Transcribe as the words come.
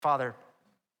Father,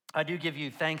 I do give you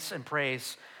thanks and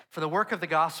praise for the work of the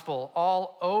gospel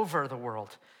all over the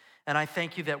world. And I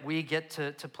thank you that we get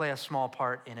to play a small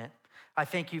part in it. I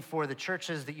thank you for the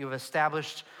churches that you have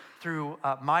established through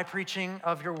my preaching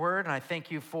of your word. And I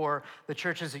thank you for the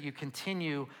churches that you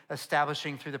continue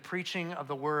establishing through the preaching of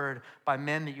the word by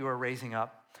men that you are raising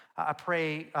up. I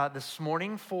pray this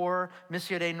morning for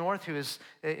Missio Dei North, who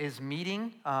is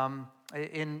meeting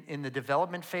in the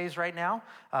development phase right now.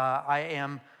 I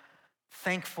am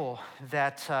thankful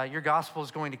that your gospel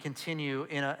is going to continue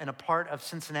in a part of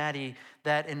Cincinnati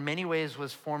that in many ways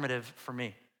was formative for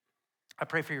me. I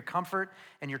pray for your comfort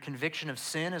and your conviction of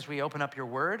sin as we open up your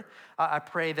word. I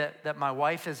pray that my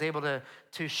wife is able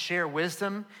to share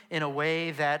wisdom in a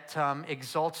way that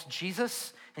exalts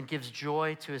Jesus and gives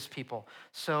joy to his people.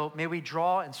 So may we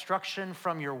draw instruction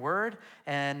from your word,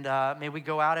 and may we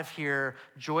go out of here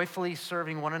joyfully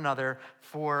serving one another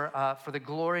for the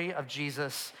glory of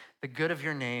Jesus, the good of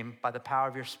your name, by the power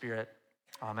of your Spirit.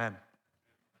 Amen.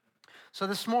 So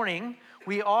this morning,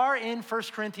 we are in 1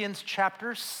 Corinthians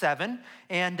chapter 7,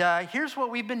 and here's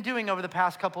what we've been doing over the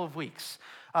past couple of weeks.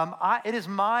 It is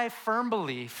my firm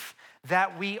belief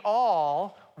that we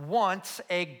all want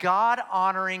a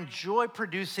God-honoring,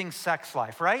 joy-producing sex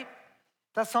life, right?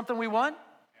 That's something we want?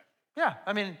 Yeah,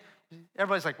 I mean,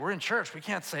 everybody's like, we're in church, we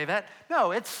can't say that. No,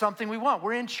 it's something we want.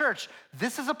 We're in church.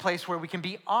 This is a place where we can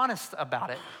be honest about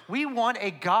it. We want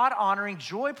a God-honoring,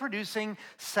 joy-producing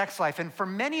sex life. And for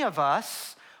many of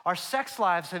us, our sex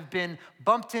lives have been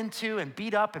bumped into and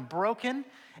beat up and broken.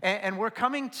 And we're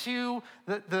coming to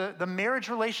the marriage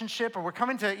relationship, or we're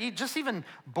coming to just even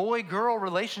boy-girl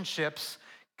relationships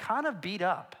kind of beat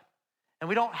up. And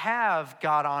we don't have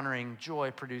God-honoring,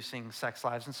 joy-producing sex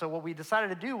lives. And so what we decided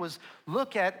to do was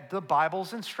look at the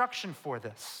Bible's instruction for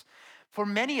this. For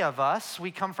many of us,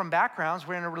 we come from backgrounds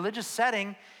where in a religious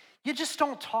setting, you just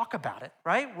don't talk about it,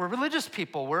 right? We're religious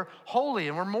people, we're holy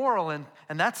and we're moral, and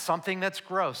that's something that's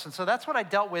gross. And so that's what I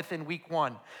dealt with in week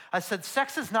 1. I said,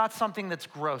 sex is not something that's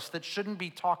gross, that shouldn't be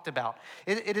talked about.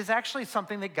 It is actually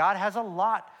something that God has a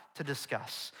lot to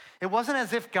discuss. It wasn't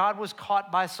as if God was caught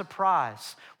by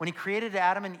surprise when he created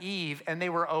Adam and Eve and they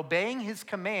were obeying his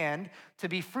command to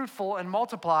be fruitful and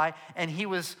multiply, and he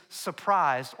was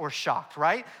surprised or shocked,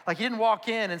 right? Like he didn't walk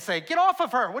in and say, get off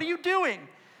of her, what are you doing?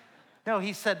 No,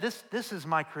 he said, this is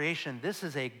my creation. This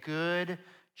is a good,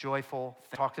 joyful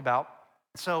thing. Talked about.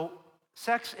 So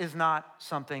sex is not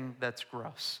something that's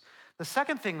gross. The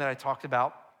second thing that I talked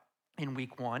about in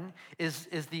week 1 is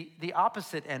the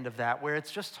opposite end of that, where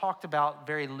it's just talked about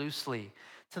very loosely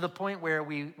to the point where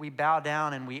we bow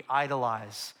down and we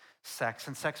idolize sex,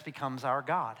 and sex becomes our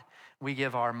God. We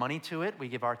give our money to it, we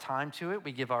give our time to it,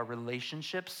 we give our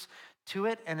relationships to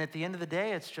it, and at the end of the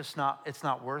day, it's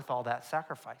not worth all that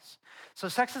sacrifice. So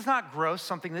sex is not gross,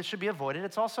 something that should be avoided.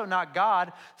 It's also not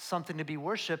God, something to be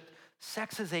worshiped.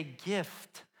 Sex is a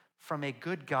gift from a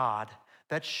good God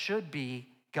that should be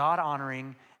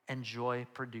God-honoring and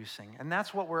joy-producing. And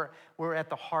that's what we're at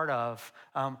the heart of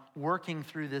working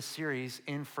through this series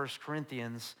in 1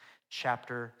 Corinthians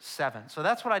chapter 7. So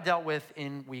that's what I dealt with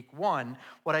in week 1.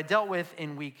 What I dealt with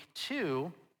in week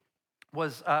 2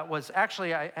 was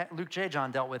actually, Luke J.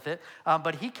 John dealt with it,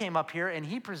 but he came up here and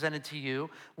he presented to you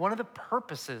one of the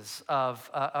purposes of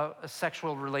a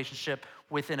sexual relationship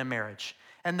within a marriage.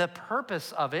 And the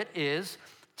purpose of it is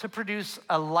to produce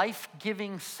a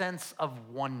life-giving sense of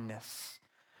oneness.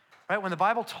 Right? When the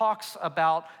Bible talks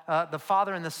about the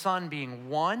Father and the Son being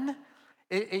one,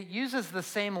 it uses the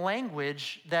same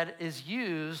language that is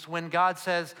used when God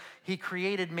says he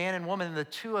created man and woman and the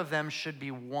two of them should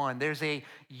be one. There's a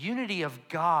unity of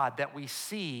God that we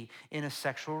see in a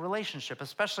sexual relationship,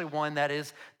 especially one that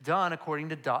is done according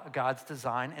to God's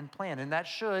design and plan, and that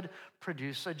should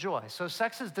produce a joy. So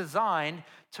sex is designed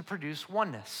to produce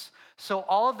oneness. So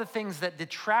all of the things that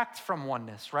detract from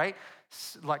oneness, right?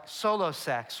 Like solo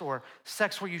sex or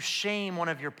sex where you shame one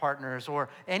of your partners or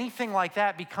anything like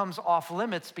that becomes off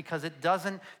limits because it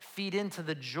doesn't feed into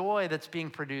the joy that's being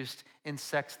produced in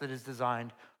sex that is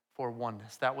designed for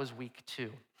oneness. That was week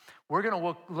 2. We're going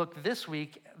to look this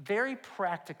week very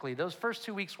practically. Those first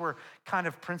 2 weeks were kind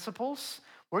of principles.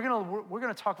 We're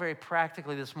going to talk very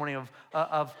practically this morning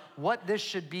of what this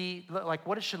should be like,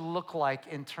 what it should look like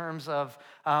in terms of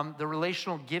the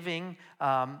relational giving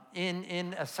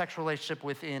in a sexual relationship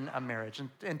within a marriage.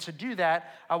 And to do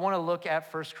that, I want to look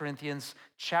at 1 Corinthians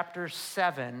chapter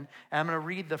 7, and I'm going to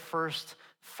read the first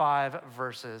 5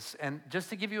 verses. And just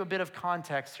to give you a bit of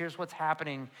context, here's what's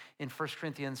happening in 1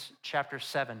 Corinthians chapter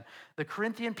 7. The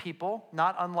Corinthian people,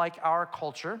 not unlike our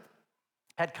culture,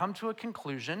 had come to a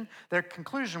conclusion. Their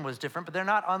conclusion was different, but they're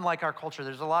not unlike our culture.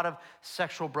 There's a lot of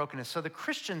sexual brokenness. So the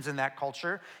Christians in that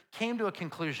culture came to a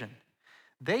conclusion.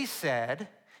 They said,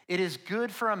 it is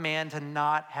good for a man to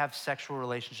not have sexual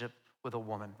relationship with a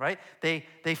woman, right? They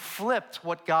flipped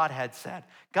what God had said.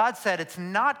 God said it's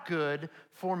not good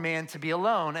for man to be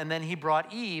alone, and then he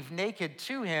brought Eve naked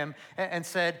to him and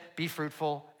said, be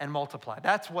fruitful and multiply.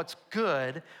 That's what's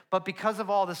good, but because of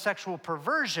all the sexual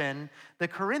perversion, the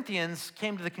Corinthians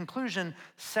came to the conclusion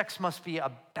sex must be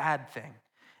a bad thing.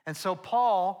 And so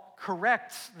Paul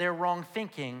corrects their wrong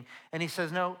thinking, and he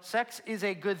says, no, sex is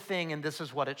a good thing, and this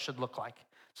is what it should look like.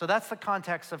 So that's the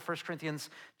context of 1 Corinthians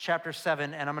chapter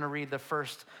 7, and I'm going to read the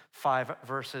first 5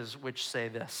 verses which say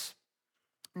this.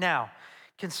 Now,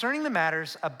 concerning the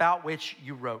matters about which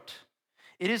you wrote,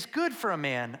 it is good for a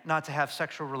man not to have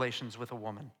sexual relations with a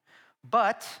woman.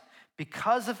 But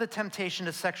because of the temptation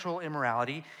to sexual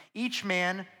immorality, each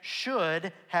man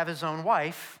should have his own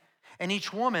wife, and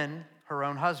each woman her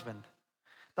own husband.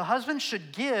 The husband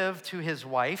should give to his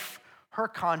wife her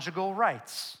conjugal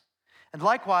rights, and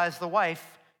likewise the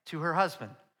wife to her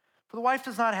husband. For the wife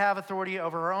does not have authority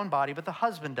over her own body, but the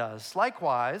husband does.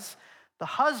 Likewise, the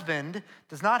husband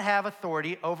does not have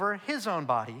authority over his own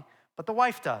body, but the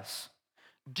wife does.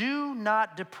 Do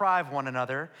not deprive one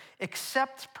another,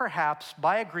 except perhaps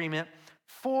by agreement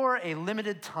for a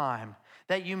limited time,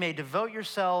 that you may devote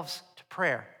yourselves to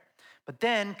prayer. But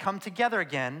then come together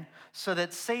again, so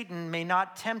that Satan may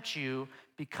not tempt you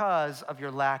because of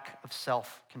your lack of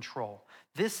self-control.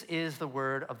 This is the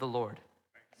word of the Lord.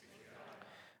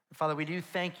 Father, we do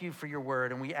thank you for your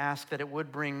word, and we ask that it would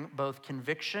bring both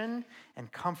conviction and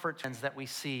comfort that we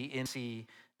see in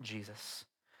Jesus.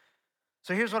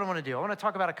 So here's what I want to do. I want to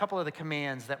talk about a couple of the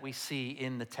commands that we see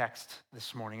in the text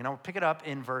this morning, and I'll pick it up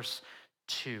in verse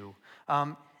 2.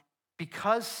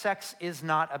 Because sex is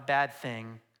not a bad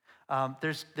thing,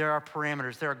 there are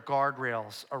parameters, there are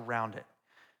guardrails around it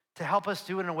to help us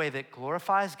do it in a way that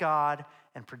glorifies God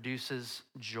and produces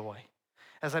joy.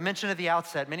 As I mentioned at the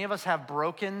outset, many of us have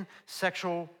broken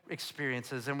sexual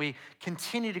experiences, and we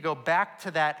continue to go back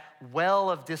to that well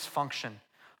of dysfunction,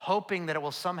 hoping that it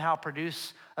will somehow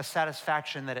produce a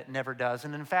satisfaction that it never does.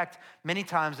 And in fact, many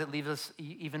times it leaves us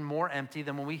even more empty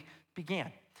than when we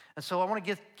began. And so I want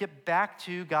to get back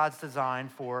to God's design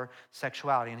for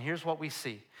sexuality. And here's what we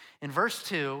see. In verse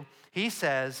 2, he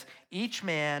says, each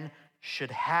man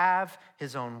should have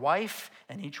his own wife,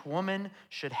 and each woman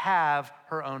should have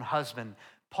her own husband.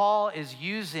 Paul is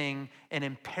using an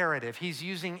imperative. He's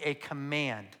using a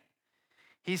command.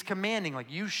 He's commanding, like,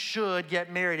 you should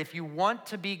get married. If you want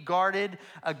to be guarded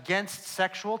against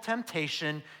sexual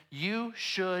temptation, you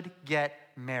should get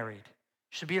married. You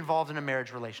should be involved in a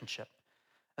marriage relationship.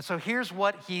 And so here's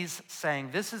what he's saying.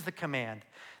 This is the command.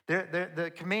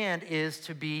 The command is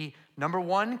to be, number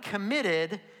 1,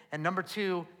 committed, and number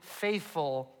 2,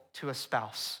 faithful to a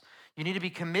spouse. You need to be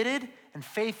committed and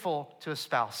faithful to a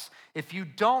spouse. If you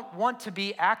don't want to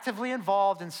be actively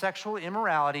involved in sexual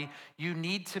immorality, you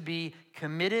need to be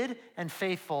committed and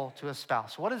faithful to a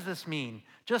spouse. What does this mean?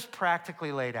 Just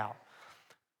practically laid out.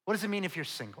 What does it mean if you're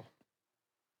single?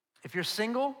 If you're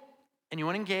single and you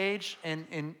want to engage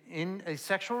in a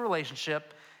sexual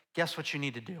relationship, guess what you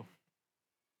need to do?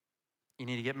 You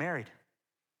need to get married.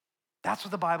 That's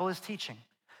what the Bible is teaching.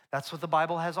 That's what the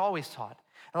Bible has always taught.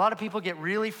 A lot of people get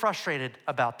really frustrated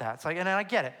about that. It's like, and I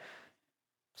get it.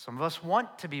 Some of us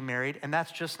want to be married, and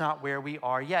that's just not where we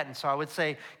are yet. And so I would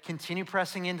say continue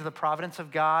pressing into the providence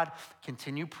of God,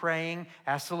 continue praying,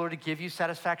 ask the Lord to give you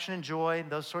satisfaction and joy,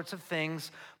 those sorts of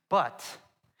things. But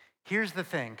here's the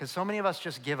thing, because so many of us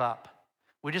just give up.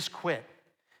 We just quit,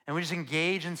 and we just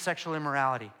engage in sexual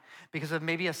immorality because of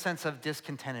maybe a sense of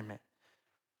discontentment.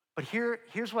 But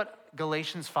here's what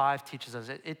Galatians 5 teaches us.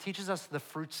 It teaches us the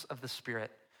fruits of the Spirit.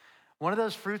 One of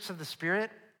those fruits of the Spirit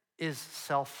is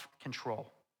self-control.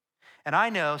 And I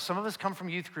know some of us come from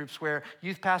youth groups where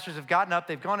youth pastors have gotten up,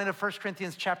 they've gone into 1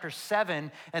 Corinthians chapter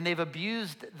 7, and they've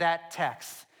abused that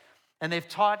text. And they've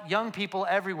taught young people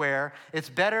everywhere, it's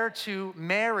better to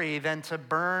marry than to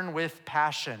burn with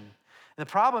passion. And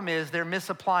the problem is they're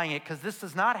misapplying it, because this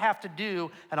does not have to do,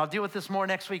 and I'll deal with this more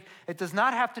next week, it does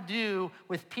not have to do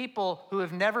with people who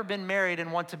have never been married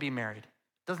and want to be married.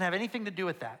 It doesn't have anything to do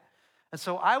with that. And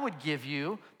so I would give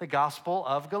you the Gospel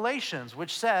of Galatians,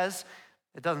 which says,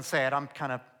 it doesn't say it, I'm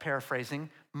kind of paraphrasing.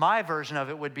 My version of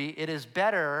it would be, it is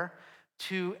better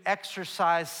to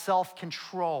exercise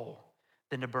self-control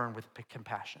than to burn with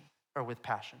compassion or with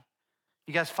passion.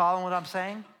 You guys following what I'm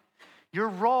saying? Your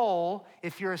role,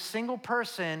 if you're a single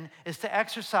person, is to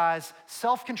exercise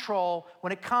self-control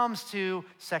when it comes to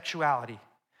sexuality.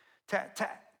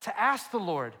 to ask the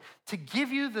Lord to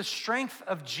give you the strength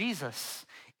of Jesus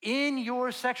in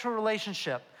your sexual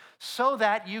relationship so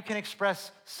that you can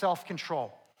express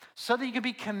self-control, so that you can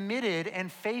be committed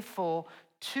and faithful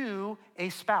to a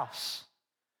spouse.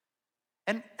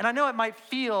 And I know it might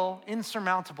feel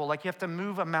insurmountable, like you have to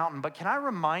move a mountain, but can I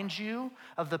remind you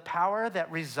of the power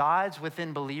that resides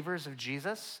within believers of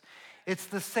Jesus? It's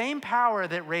the same power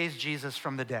that raised Jesus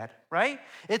from the dead, right?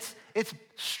 It's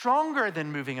stronger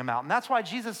than moving a mountain. That's why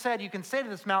Jesus said you can say to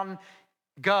this mountain,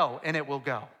 go, and it will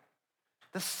go.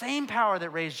 The same power that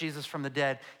raised Jesus from the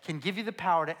dead can give you the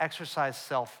power to exercise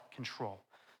self-control.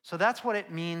 So that's what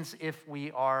it means if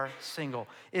we are single.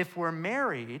 If we're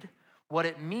married, what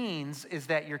it means is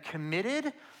that you're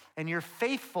committed and you're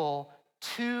faithful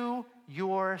to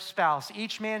your spouse.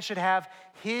 Each man should have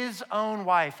his own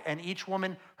wife and each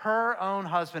woman her own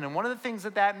husband. And one of the things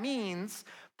that means,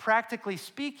 practically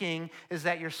speaking, is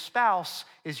that your spouse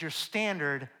is your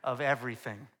standard of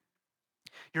everything.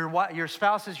 Your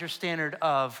spouse is your standard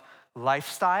of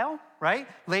lifestyle, right?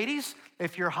 Ladies,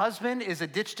 if your husband is a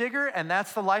ditch digger and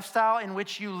that's the lifestyle in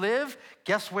which you live,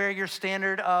 guess where your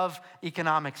standard of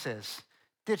economics is?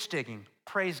 Ditch digging.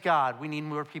 Praise God. We need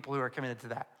more people who are committed to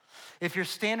that. If your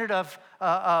standard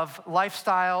of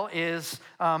lifestyle is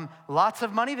lots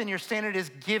of money, then your standard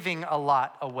is giving a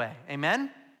lot away.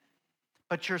 Amen?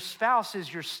 But your spouse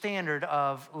is your standard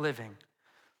of living.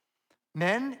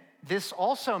 Men, this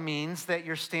also means that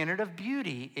your standard of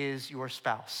beauty is your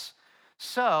spouse.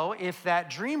 So if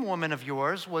that dream woman of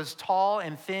yours was tall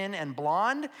and thin and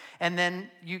blonde, and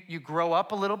then you grow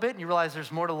up a little bit and you realize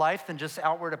there's more to life than just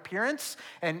outward appearance,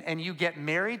 and you get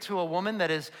married to a woman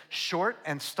that is short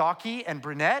and stocky and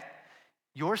brunette,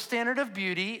 your standard of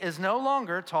beauty is no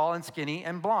longer tall and skinny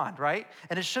and blonde, right?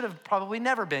 And it should have probably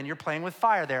never been. You're playing with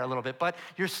fire there a little bit. But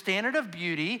your standard of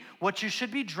beauty, what you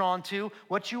should be drawn to,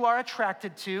 what you are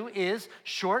attracted to is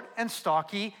short and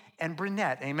stocky and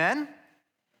brunette. Amen?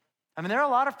 I mean, there are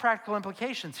a lot of practical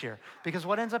implications here because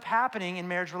what ends up happening in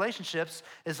marriage relationships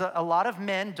is a lot of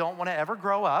men don't want to ever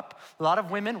grow up. A lot of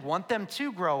women want them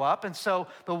to grow up. And so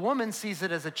the woman sees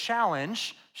it as a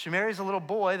challenge. She marries a little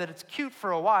boy that it's cute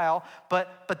for a while,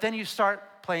 but then you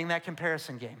start playing that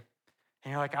comparison game.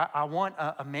 And you're like, I want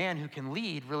a man who can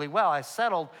lead really well. I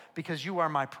settled because you are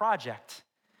my project.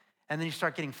 And then you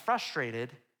start getting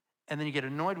frustrated. And then you get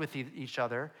annoyed with each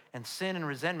other, and sin and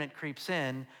resentment creeps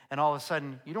in, and all of a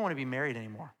sudden, you don't want to be married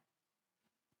anymore.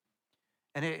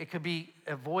 And it could be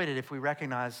avoided if we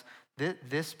recognize that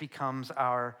this becomes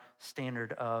our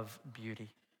standard of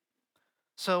beauty.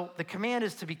 So the command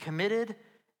is to be committed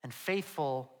and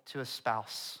faithful to a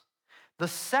spouse. The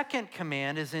second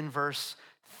command is in verse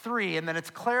 3, and then it's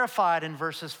clarified in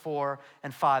verses 4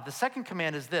 and 5. The second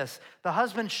command is this: the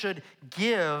husband should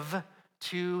give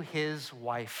to his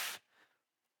wife.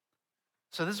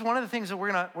 So this is one of the things that we're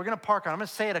gonna park on. I'm gonna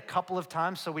say it a couple of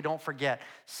times so we don't forget.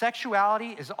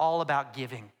 Sexuality is all about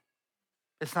giving.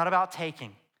 It's not about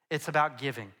taking, it's about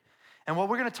giving. And what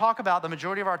we're gonna talk about the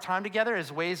majority of our time together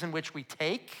is ways in which we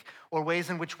take or ways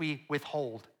in which we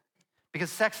withhold.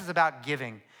 Because sex is about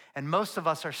giving. And most of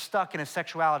us are stuck in a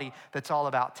sexuality that's all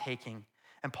about taking.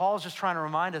 And Paul's just trying to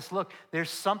remind us, look, there's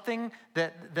something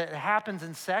that happens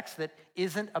in sex that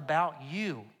isn't about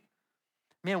you.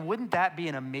 Man, wouldn't that be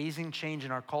an amazing change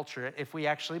in our culture if we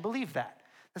actually believed that?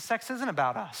 The sex isn't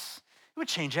about us. It would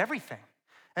change everything.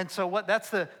 And so that's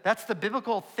the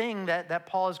biblical thing that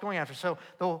Paul is going after. So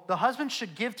the husband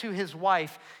should give to his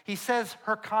wife, he says,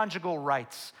 her conjugal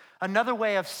rights. Another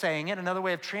way of saying it, another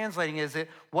way of translating it, is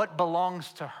what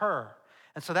belongs to her.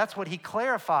 And so that's what he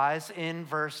clarifies in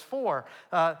verse 4.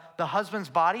 The husband's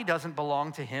body doesn't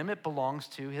belong to him, it belongs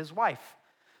to his wife.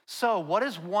 So what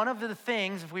is one of the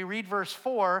things, if we read verse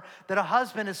 4, that a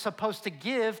husband is supposed to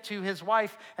give to his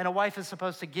wife and a wife is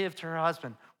supposed to give to her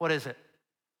husband? What is it?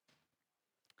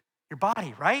 Your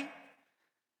body, right?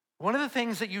 One of the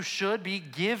things that you should be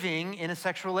giving in a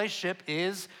sexual relationship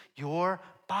is your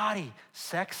body.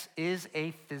 Sex is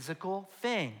a physical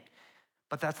thing,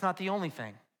 but that's not the only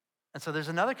thing. And so there's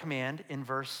another command in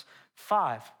verse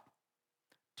 5.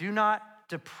 Do not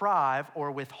deprive or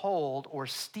withhold or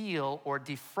steal or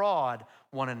defraud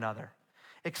one another,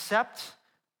 except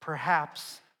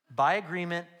perhaps by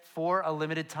agreement for a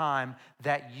limited time,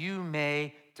 that you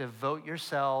may devote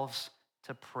yourselves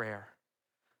to prayer.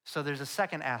 So there's a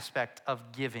second aspect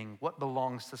of giving, what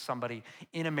belongs to somebody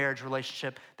in a marriage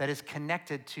relationship that is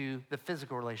connected to the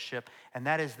physical relationship, and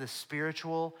that is the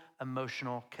spiritual,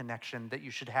 emotional connection that you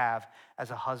should have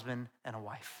as a husband and a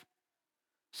wife.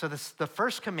 So the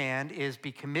first command is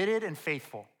be committed and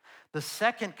faithful. The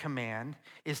second command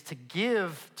is to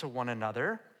give to one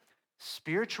another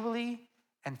spiritually,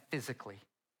 and physically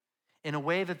in a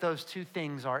way that those two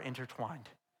things are intertwined.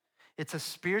 It's a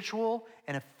spiritual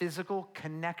and a physical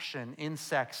connection in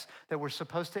sex that we're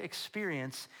supposed to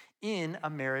experience in a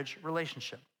marriage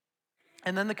relationship.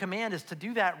 And then the command is to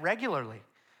do that regularly,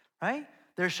 right?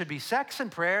 There should be sex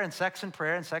and prayer and sex and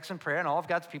prayer and sex and prayer, and all of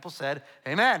God's people said,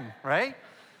 amen, right?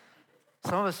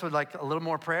 Some of us would like a little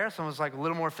more prayer, some of us like a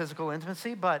little more physical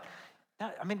intimacy, but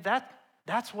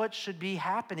that's what should be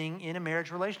happening in a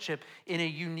marriage relationship in a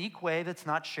unique way that's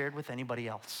not shared with anybody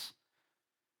else.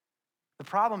 The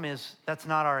problem is that's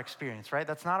not our experience, right?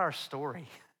 That's not our story.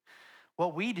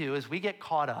 What we do is we get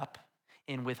caught up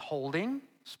in withholding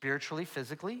spiritually,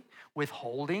 physically,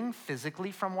 withholding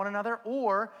physically from one another,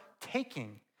 or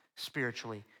taking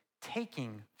spiritually,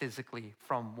 taking physically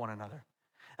from one another.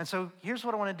 And so here's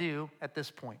what I want to do at this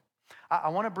point. I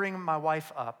want to bring my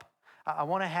wife up. I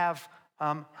want to have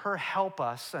her help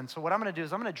us. And so what I'm going to do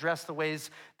is I'm going to address the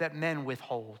ways that men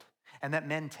withhold and that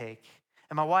men take.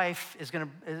 And my wife is going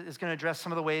to address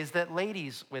some of the ways that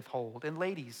ladies withhold and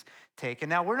ladies take. And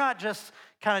now we're not just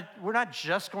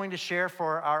going to share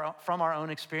from our own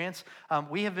experience.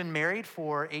 We have been married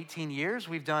for 18 years.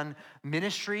 We've done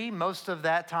ministry. Most of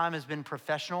that time has been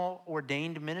professional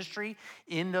ordained ministry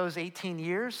in those 18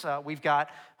 years. We've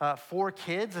got 4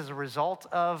 kids as a result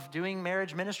of doing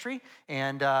marriage ministry.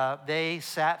 And they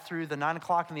sat through the 9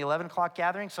 o'clock and the 11 o'clock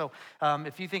gathering. So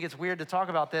if you think it's weird to talk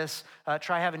about this,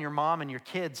 try having your mom and your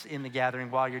kids in the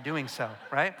gathering while you're doing so,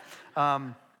 right?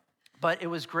 But it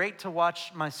was great to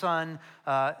watch my son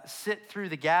sit through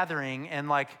the gathering and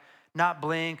not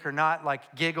blink or not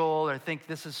giggle or think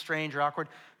this is strange or awkward,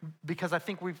 because I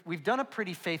think we've done a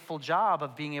pretty faithful job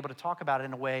of being able to talk about it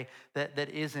in a way that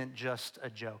isn't just a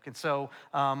joke. And so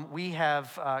we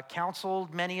have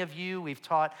counseled many of you. We've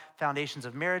taught Foundations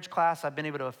of Marriage class. I've been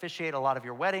able to officiate a lot of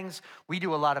your weddings. We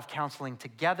do a lot of counseling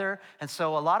together. And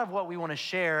so a lot of what we want to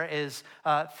share is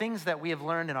things that we have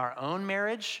learned in our own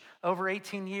marriage over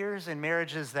 18 years, and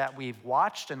marriages that we've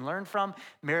watched and learned from,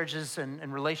 marriages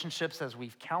and relationships as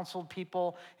we've counseled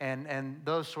people, and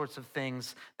those sorts of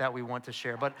things that we want to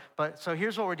share. But so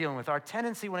here's what we're dealing with. Our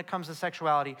tendency when it comes to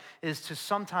sexuality is to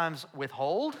sometimes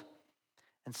withhold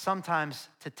and sometimes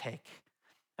to take.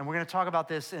 And we're going to talk about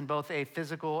this in both a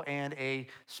physical and a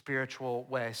spiritual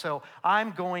way. So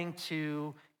I'm going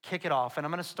to kick it off, and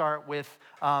I'm going to start with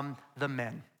the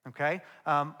men. Okay?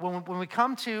 When we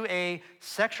come to a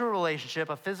sexual relationship,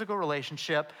 a physical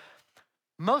relationship,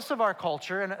 most of our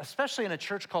culture, and especially in a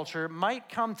church culture, might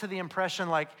come to the impression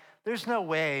there's no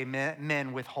way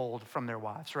men withhold from their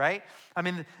wives, right? I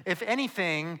mean, if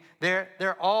anything,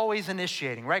 they're always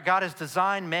initiating, right? God has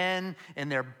designed men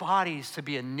and their bodies to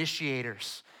be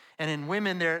initiators. And in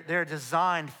women, they're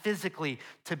designed physically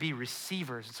to be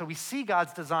receivers. So we see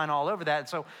God's design all over that. And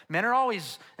so men are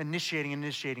always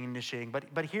initiating.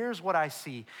 But here's what I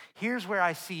see. Here's where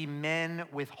I see men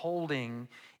withholding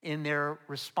in their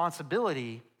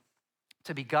responsibility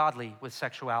to be godly with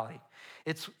sexuality.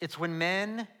 It's when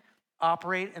men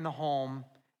operate in the home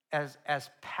as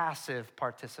passive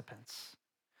participants.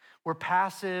 We're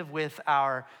passive with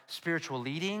our spiritual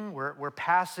leading. We're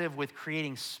passive with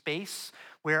creating space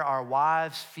where our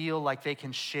wives feel like they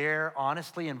can share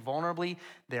honestly and vulnerably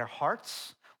their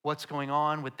hearts, what's going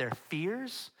on with their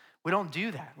fears. We don't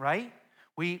do that, right?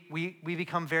 We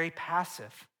become very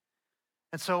passive.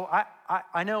 And so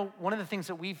I know one of the things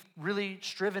that we've really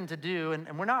striven to do,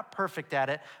 and we're not perfect at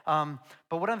it,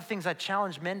 but one of the things I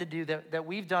challenge men to do that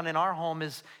we've done in our home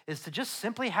is to just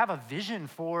simply have a vision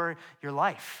for your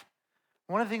life.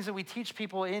 One of the things that we teach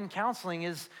people in counseling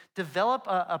is develop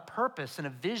a purpose and a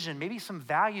vision, maybe some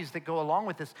values that go along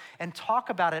with this, and talk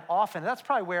about it often. That's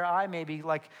probably where I maybe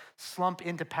slump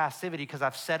into passivity, because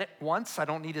I've said it once, I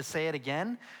don't need to say it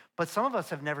again, but some of us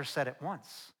have never said it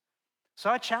once. So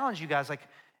I challenge you guys,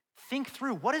 think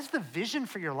through, what is the vision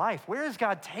for your life? Where is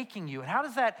God taking you? And how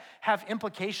does that have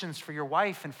implications for your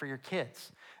wife and for your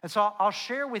kids? And so I'll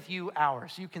share with you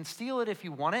ours. You can steal it if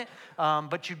you want it,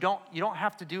 but you don't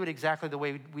have to do it exactly the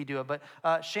way we do it. But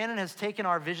Shannon has taken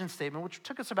our vision statement, which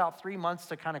took us about 3 months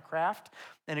to kind of craft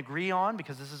and agree on,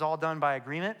 because this is all done by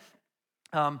agreement.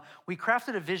 We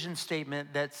crafted a vision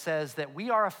statement that says that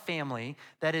we are a family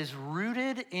that is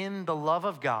rooted in the love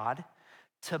of God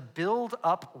to build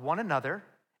up one another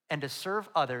and to serve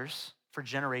others for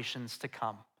generations to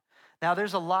come. Now,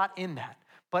 there's a lot in that.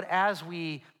 But as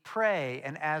we pray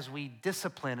and as we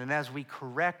discipline and as we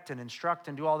correct and instruct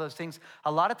and do all those things,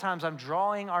 a lot of times I'm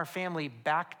drawing our family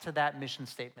back to that mission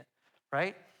statement,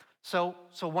 right? So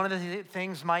one of the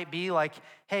things might be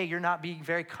hey, you're not being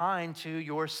very kind to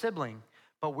your sibling.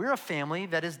 But we're a family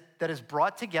that is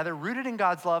brought together, rooted in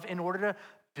God's love, in order to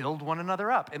build one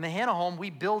another up. In the Hannah home, we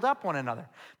build up one another.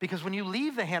 Because when you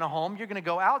leave the Hannah home, you're gonna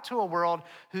go out to a world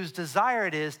whose desire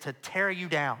it is to tear you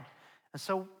down. And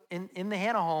so in the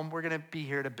Hannah home, we're gonna be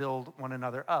here to build one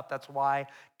another up. That's why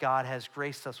God has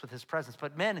graced us with his presence.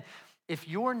 But men, if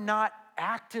you're not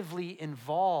actively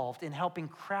involved in helping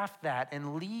craft that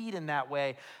and lead in that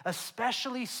way,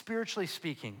 especially spiritually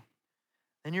speaking,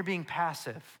 then you're being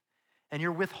passive and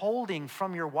you're withholding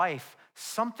from your wife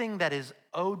something that is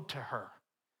owed to her.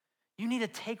 You need to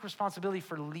take responsibility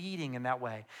for leading in that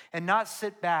way and not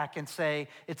sit back and say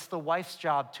it's the wife's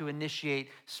job to initiate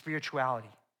spirituality.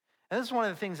 And this is one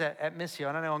of the things at Missio,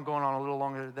 and I know I'm going on a little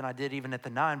longer than I did even at the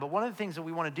 9, but one of the things that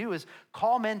we want to do is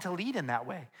call men to lead in that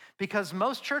way, because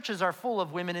most churches are full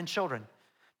of women and children,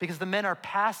 because the men are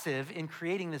passive in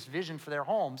creating this vision for their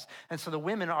homes, and so the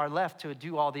women are left to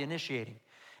do all the initiating.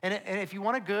 And if you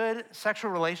want a good sexual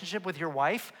relationship with your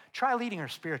wife, try leading her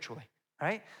spiritually,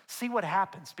 right? See what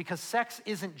happens, because sex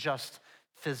isn't just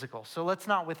physical. So let's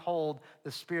not withhold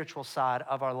the spiritual side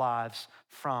of our lives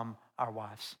from our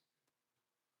wives.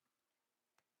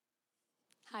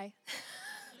 Hi.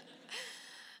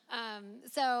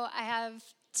 So I have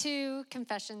 2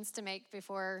 confessions to make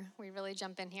before we really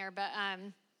jump in here. But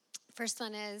first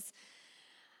one is,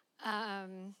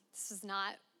 this is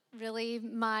not really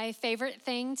my favorite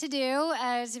thing to do,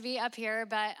 to be up here,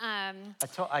 but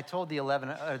I told the 11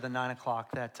 or the 9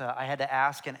 o'clock that I had to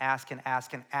ask and ask and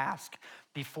ask and ask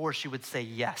before she would say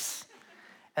yes.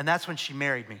 And that's when she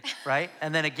married me, right?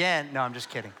 And then again, no, I'm just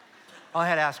kidding. I only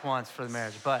had to ask once for the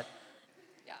marriage, but.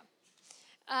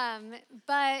 Yeah.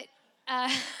 But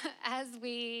as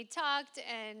we talked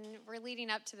and we're leading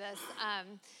up to this, I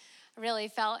really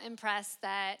felt impressed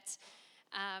that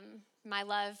my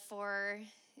love for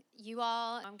you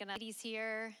all, ladies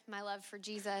here, my love for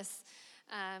Jesus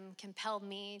compelled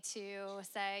me to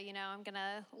say, I'm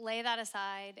gonna lay that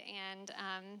aside and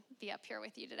be up here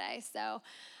with you today. So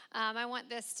I want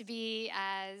this to be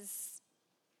as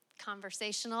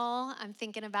conversational. I'm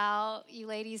thinking about you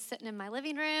ladies sitting in my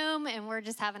living room and we're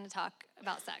just having to talk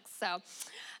about sex. So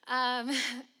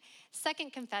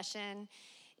second confession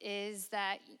is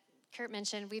that Kurt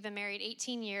mentioned we've been married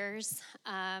 18 years.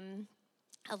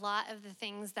 A lot of the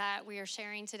things that we are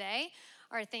sharing today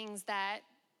are things that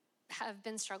have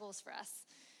been struggles for us.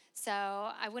 So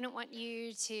I wouldn't want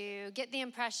you to get the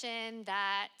impression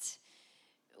that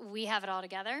we have it all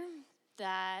together,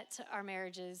 that our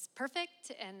marriage is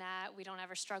perfect and that we don't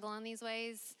ever struggle in these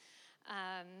ways.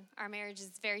 Our marriage is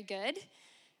very good,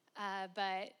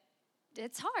 but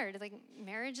it's hard. Like,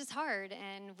 marriage is hard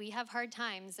and we have hard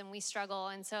times and we struggle.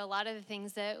 And so a lot of the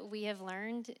things that we have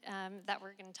learned that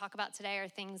we're going to talk about today are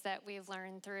things that we have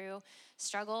learned through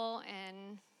struggle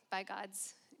and by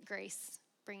God's grace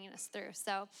bringing us through.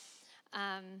 So,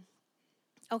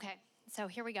 okay, so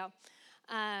here we go.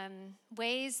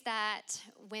 Ways that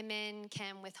women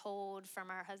can withhold from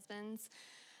our husbands.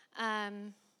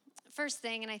 First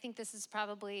thing, and I think this is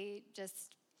probably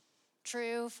just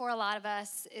true for a lot of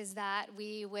us, is that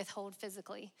we withhold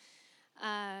physically.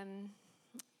 I've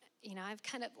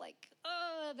kind of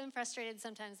been frustrated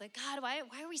sometimes, like, God, why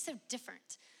are we so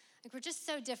different? Like, we're just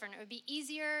so different. It would be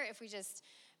easier if we just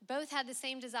both had the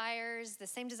same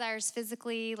desires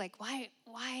physically. Like,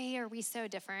 why are we so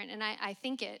different? And I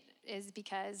think it is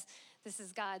because this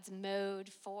is God's mode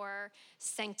for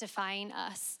sanctifying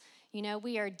us.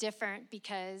 We are different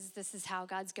because this is how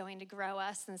God's going to grow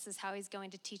us, and this is how he's going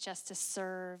to teach us to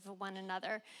serve one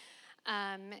another.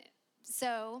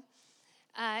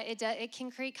 It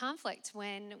can create conflict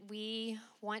when we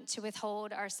want to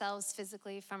withhold ourselves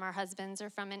physically from our husbands or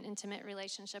from an intimate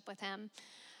relationship with him.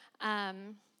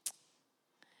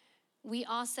 We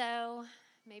also,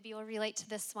 maybe you'll relate to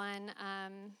this one,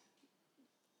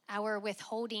 our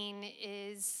withholding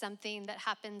is something that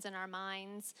happens in our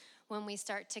minds when we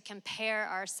start to compare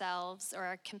ourselves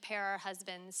or compare our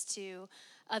husbands to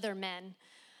other men.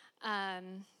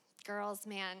 Girls,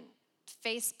 man,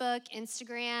 Facebook,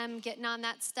 Instagram, getting on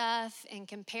that stuff and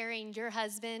comparing your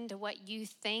husband to what you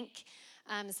think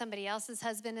somebody else's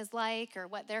husband is like, or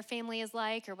what their family is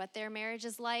like, or what their marriage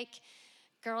is like.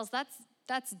 Girls,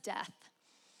 that's death.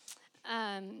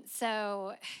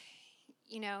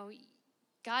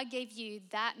 God gave you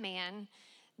that man,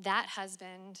 that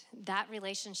husband, that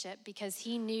relationship because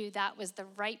he knew that was the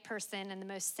right person and the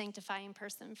most sanctifying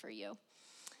person for you.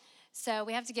 So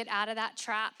we have to get out of that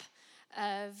trap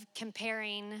of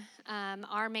comparing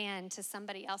our man to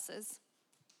somebody else's.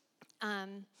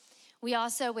 We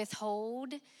also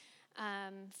withhold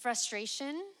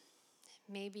frustration,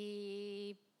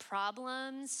 maybe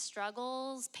problems,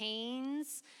 struggles,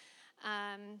 pains,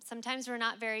 Sometimes we're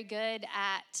not very good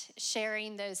at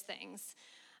sharing those things.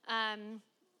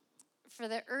 For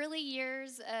the early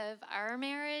years of our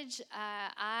marriage,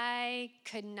 I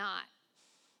could not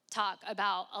talk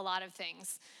about a lot of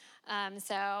things.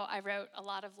 So I wrote a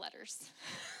lot of letters.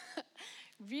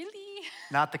 Really?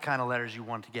 Not the kind of letters you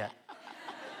want to get.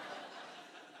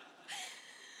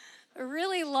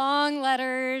 Really long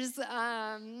letters, which,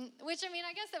 I mean,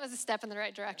 I guess that was a step in the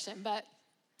right direction, but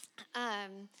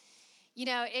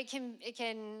it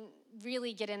can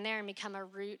really get in there and become a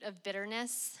root of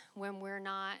bitterness when we're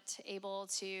not able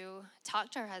to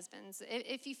talk to our husbands.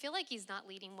 If you feel like he's not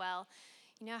leading well,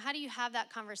 how do you have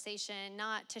that conversation,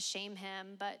 not to shame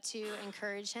him, but to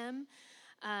encourage him?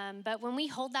 But when we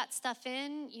hold that stuff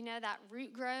in, that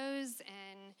root grows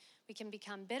and we can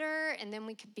become bitter, and then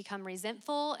we can become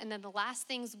resentful. And then the last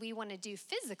things we want to do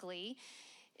physically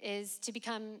is to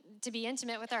be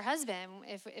intimate with our husband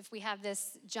if we have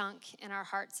this junk in our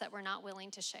hearts that we're not willing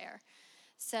to share.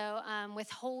 So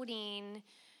withholding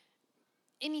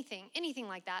anything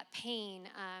like that, pain,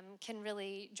 can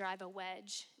really drive a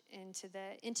wedge into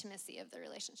the intimacy of the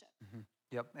relationship. Mm-hmm.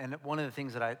 Yep. And one of the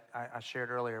things that I shared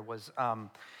earlier was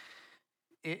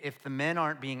if the men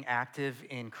aren't being active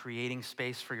in creating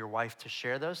space for your wife to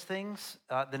share those things,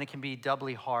 then it can be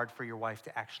doubly hard for your wife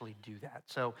to actually do that.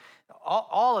 So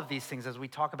all of these things, as we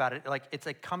talk about it, like it's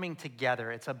a coming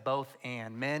together. It's a both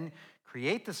and. Men,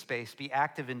 create the space, be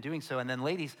active in doing so. And then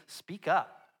ladies, speak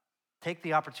up. Take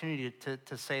the opportunity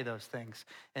to say those things.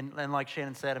 And like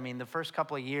Shannon said, I mean, the first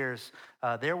couple of years,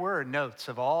 there were notes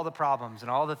of all the problems and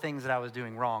all the things that I was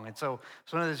doing wrong. And so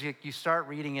it's one of those, you start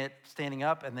reading it standing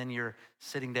up, and then you're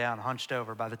sitting down, hunched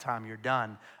over by the time you're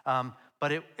done.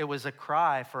 But it was a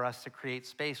cry for us to create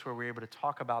space where we were able to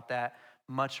talk about that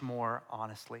much more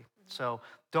honestly. So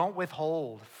don't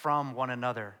withhold from one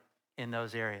another in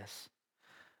those areas.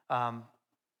 But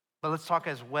let's talk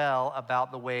as well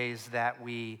about the ways that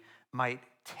we might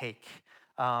take.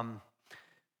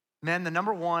 Men, the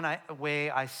number one way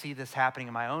I see this happening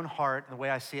in my own heart, the way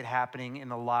I see it happening in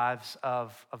the lives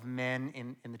of men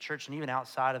in the church and even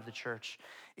outside of the church,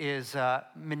 is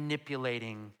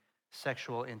manipulating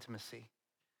sexual intimacy.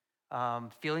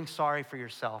 Feeling sorry for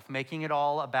yourself, making it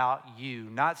all about you,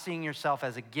 not seeing yourself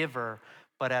as a giver,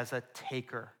 but as a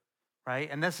taker, right?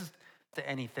 And this is to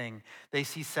anything. They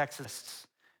see sexists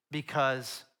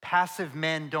because passive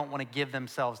men don't want to give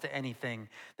themselves to anything.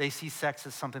 They see sex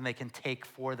as something they can take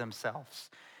for themselves.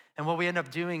 And what we end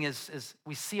up doing is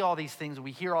we see all these things,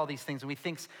 we hear all these things, and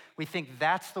we think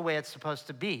that's the way it's supposed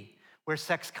to be, where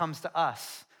sex comes to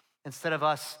us instead of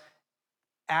us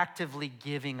actively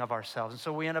giving of ourselves. And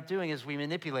so what we end up doing is we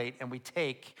manipulate and we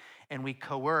take and we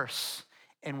coerce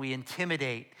and we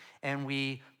intimidate and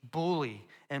we bully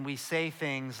and we say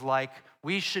things like,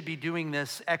 we should be doing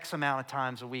this X amount of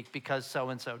times a week because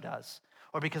so-and-so does,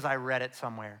 or because I read it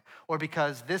somewhere, or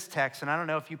because this text, and I don't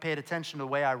know if you paid attention to the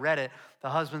way I read it, the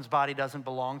husband's body doesn't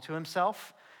belong to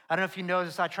himself. I don't know if you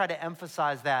noticed, I try to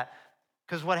emphasize that,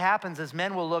 because what happens is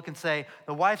men will look and say,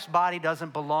 the wife's body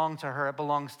doesn't belong to her, it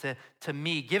belongs to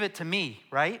me. Give it to me,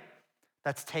 right?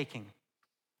 That's taking.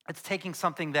 It's taking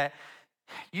something that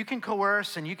you can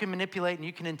coerce and you can manipulate and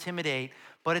you can intimidate,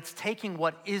 but it's taking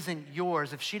what isn't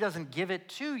yours. If she doesn't give it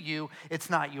to you, it's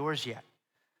not yours yet.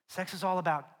 Sex is all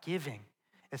about giving.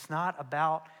 It's not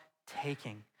about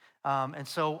taking. And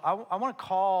so I want to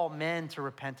call men to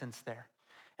repentance there.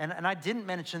 And I didn't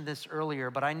mention this earlier,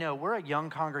 but I know we're a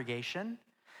young congregation,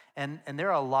 and there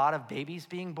are a lot of babies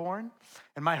being born.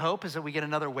 And my hope is that we get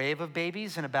another wave of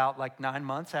babies in about like 9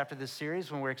 months after this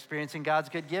series when we're experiencing God's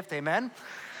good gift. Amen?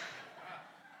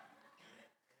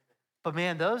 But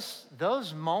man,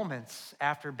 those moments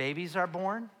after babies are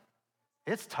born,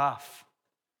 it's tough.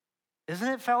 Isn't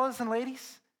it, fellas and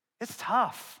ladies? It's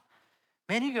tough.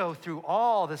 Man, you go through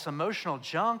all this emotional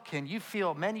junk and you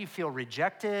feel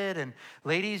rejected, and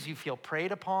ladies, you feel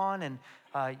preyed upon, and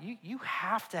you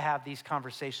have to have these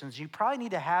conversations. You probably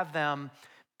need to have them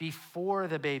before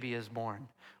the baby is born,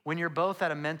 when you're both at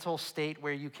a mental state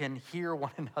where you can hear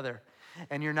one another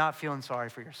and you're not feeling sorry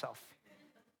for yourself.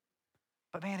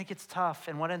 But man, it gets tough,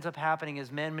 and what ends up happening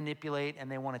is men manipulate and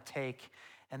they want to take,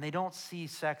 and they don't see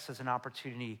sex as an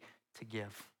opportunity to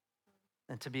give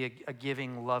and to be a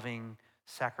giving, loving,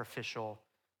 sacrificial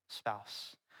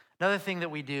spouse. Another thing that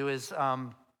we do is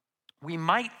we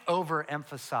might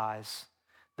overemphasize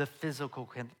the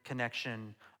physical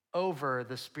connection over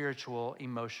the spiritual,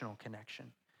 emotional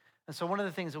connection. And so one of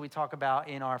the things that we talk about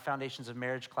in our Foundations of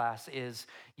Marriage class is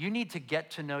you need to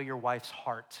get to know your wife's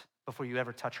heart before you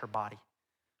ever touch her body.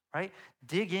 Right?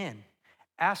 Dig in,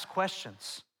 ask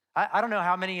questions. I don't know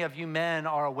how many of you men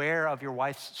are aware of your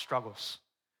wife's struggles,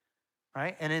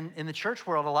 right? And in the church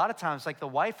world, a lot of times, like the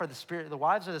wives are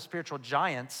the spiritual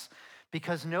giants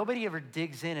because nobody ever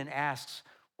digs in and asks,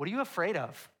 what are you afraid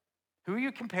of? Who are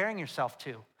you comparing yourself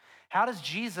to? How does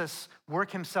Jesus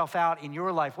work himself out in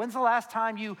your life? When's the last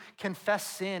time you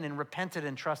confessed sin and repented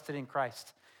and trusted in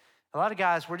Christ? A lot of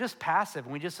guys, we're just passive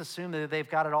and we just assume that they've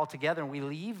got it all together and we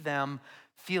leave them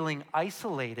feeling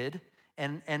isolated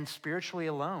and spiritually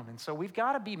alone. And so we've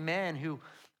got to be men who,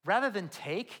 rather than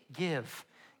take, give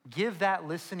that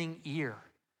listening ear.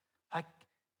 Like,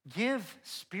 give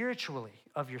spiritually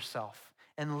of yourself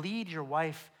and lead your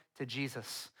wife to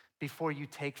Jesus before you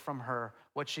take from her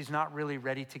what she's not really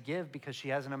ready to give because she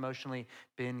hasn't emotionally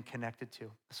been connected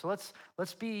to. So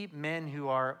let's be men who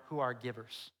are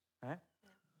givers, right?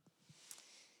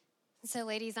 So,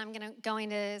 ladies, I'm going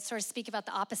to sort of speak about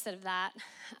the opposite of that,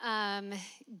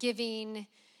 giving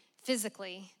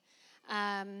physically.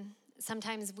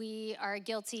 Sometimes we are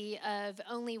guilty of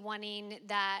only wanting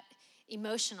that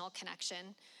emotional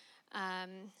connection.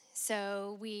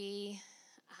 So we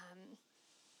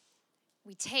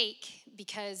take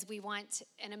because we want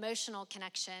an emotional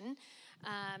connection,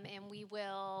 and we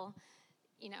will,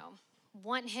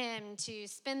 want him to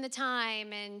spend the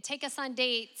time and take us on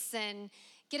dates and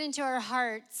get into our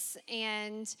hearts.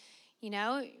 And,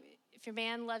 if your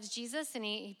man loves Jesus and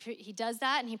he does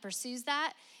that and he pursues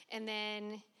that, and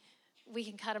then we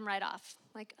can cut him right off.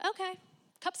 Like, okay,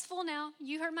 cup's full now.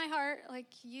 You heard my heart. Like,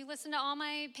 you listened to all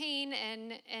my pain,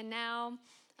 and now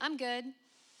I'm good.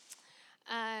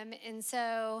 And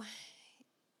so,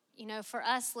 for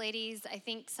us ladies, I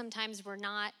think sometimes we're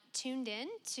not tuned in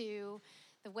to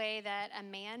the way that a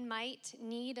man might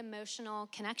need emotional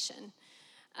connection.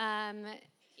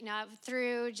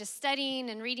 Through just studying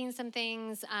and reading some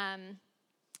things,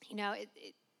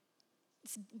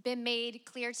 it's been made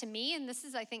clear to me, and this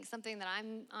is, I think, something that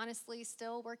I'm honestly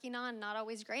still working on, not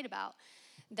always great about,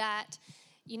 that,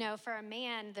 for a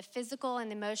man, the physical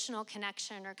and emotional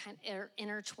connection are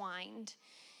intertwined.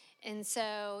 And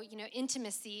so,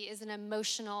 intimacy is an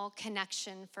emotional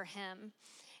connection for him.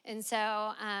 And so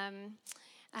I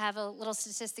have a little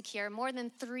statistic here. More than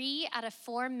 3 out of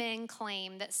 4 men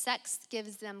claim that sex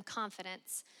gives them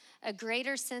confidence, a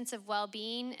greater sense of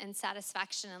well-being and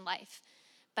satisfaction in life.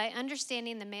 By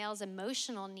understanding the male's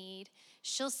emotional need,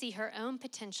 she'll see her own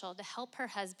potential to help her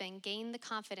husband gain the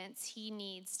confidence he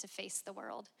needs to face the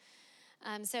world.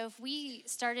 So if we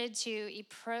started to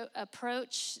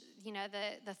approach,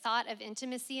 the thought of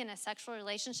intimacy in a sexual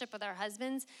relationship with our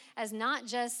husbands as not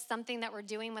just something that we're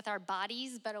doing with our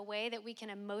bodies, but a way that we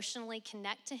can emotionally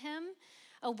connect to him,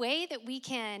 a way that we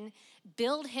can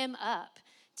build him up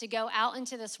to go out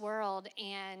into this world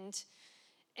and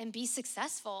be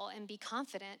successful and be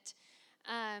confident.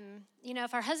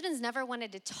 If our husbands never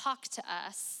wanted to talk to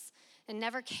us and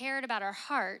never cared about our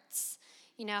hearts,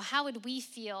 how would we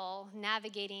feel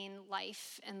navigating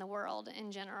life and the world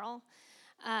in general?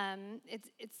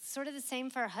 It's sort of the same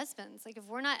for our husbands. Like, if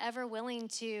we're not ever willing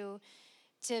to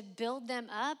build them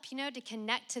up, to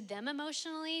connect to them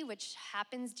emotionally, which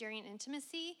happens during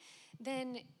intimacy,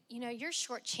 then, you're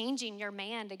shortchanging your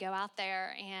man to go out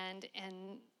there and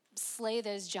slay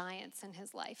those giants in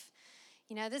his life.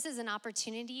 This is an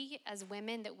opportunity as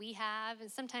women that we have, and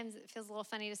sometimes it feels a little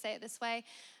funny to say it this way,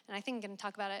 and I think I'm going to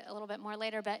talk about it a little bit more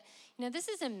later, but, this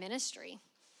is a ministry.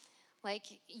 Like,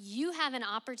 you have an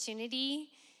opportunity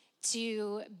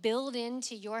to build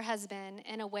into your husband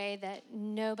in a way that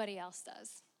nobody else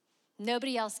does.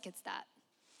 Nobody else gets that.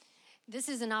 This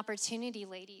is an opportunity,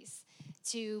 ladies,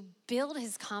 to build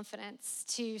his confidence,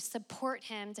 to support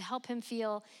him, to help him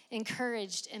feel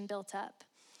encouraged and built up.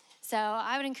 So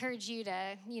I would encourage you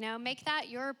to, make that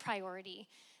your priority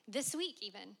this week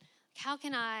even. How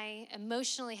can I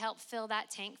emotionally help fill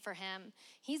that tank for him?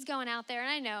 He's going out there, and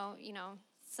I know,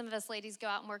 some of us ladies go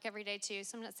out and work every day too,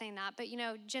 so I'm not saying that. But,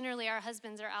 generally our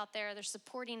husbands are out there, they're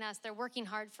supporting us, they're working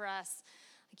hard for us.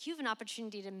 Like, you have an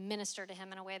opportunity to minister to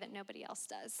him in a way that nobody else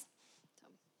does.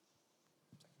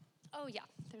 Oh yeah,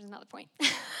 there's another point.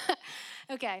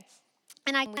 Okay,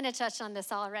 and I kind of touched on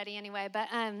this already anyway, but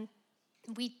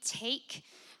we take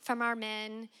from our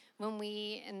men when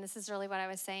and this is really what I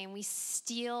was saying, we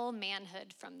steal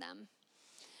manhood from them.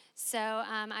 So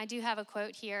I do have a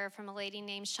quote here from a lady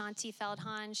named Shanti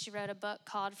Feldhahn. She wrote a book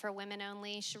called For Women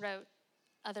Only. She wrote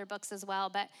other books as well,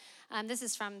 but this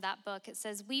is from that book. It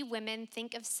says, "We women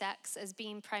think of sex as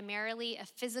being primarily a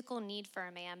physical need for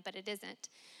a man, but it isn't.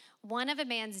 One of a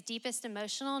man's deepest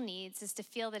emotional needs is to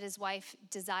feel that his wife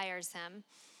desires him.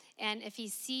 And if he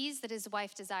sees that his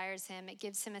wife desires him, it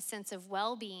gives him a sense of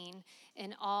well-being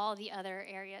in all the other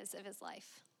areas of his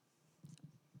life."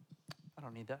 I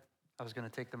don't need that. I was going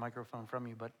to take the microphone from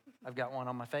you, but I've got one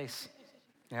on my face.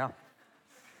 Yeah.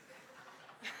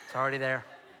 It's already there.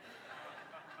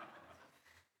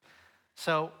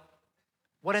 So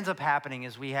what ends up happening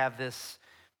is we have this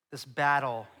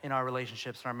battle in our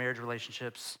relationships, in our marriage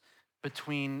relationships,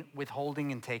 between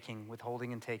withholding and taking,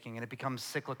 and it becomes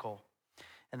cyclical.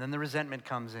 And then the resentment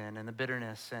comes in and the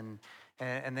bitterness, and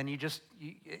then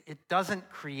it doesn't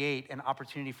create an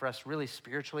opportunity for us really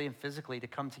spiritually and physically to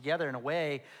come together in a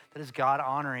way that is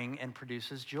God-honoring and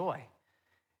produces joy.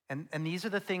 And these are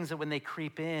the things that when they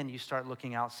creep in, you start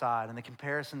looking outside and the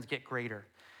comparisons get greater.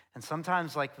 And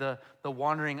sometimes like the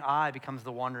wandering eye becomes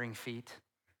the wandering feet.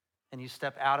 And you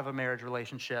step out of a marriage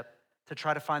relationship to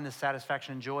try to find the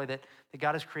satisfaction and joy that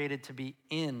God has created to be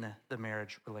in the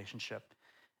marriage relationship.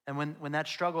 And when that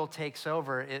struggle takes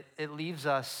over, it leaves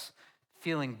us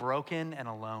feeling broken and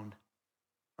alone,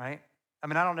 right? I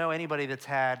mean, I don't know anybody that's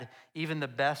had even the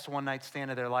best one-night stand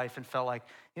of their life and felt like,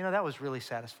 that was really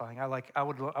satisfying. I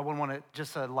would want to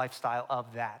just a lifestyle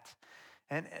of that.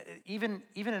 And even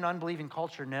an unbelieving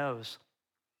culture knows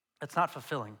it's not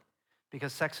fulfilling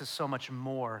because sex is so much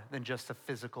more than just a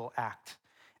physical act.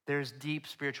 There's deep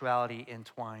spirituality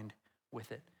entwined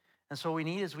with it. And so what we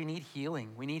need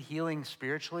healing. We need healing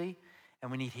spiritually, and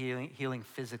we need healing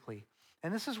physically.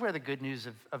 And this is where the good news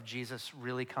of Jesus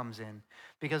really comes in,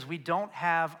 because we don't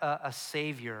have a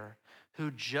Savior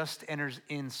who just enters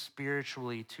in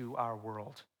spiritually to our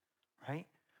world, right?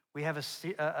 We have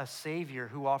a Savior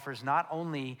who offers not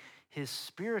only his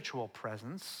spiritual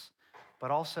presence,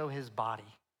 but also his body,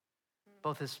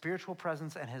 both his spiritual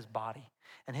presence and his body.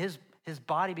 And his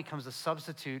body becomes a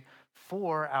substitute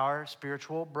for our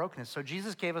spiritual brokenness. So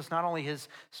Jesus gave us not only his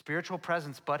spiritual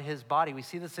presence, but his body. We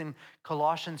see this in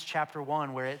Colossians chapter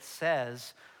 1, where it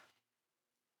says,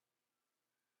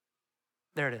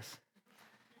 there it is.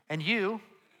 And you,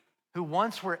 who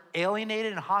once were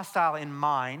alienated and hostile in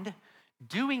mind,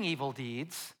 doing evil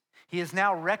deeds, he is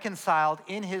now reconciled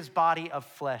in his body of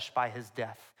flesh by his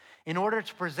death, in order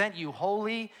to present you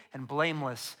holy and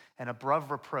blameless and above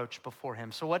reproach before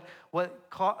him. So what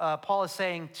Paul is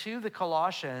saying to the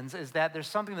Colossians is that there's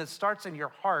something that starts in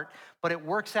your heart, but it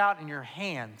works out in your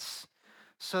hands,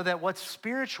 so that what's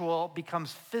spiritual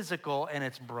becomes physical and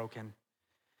it's broken.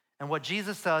 And what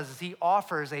Jesus does is he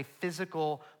offers a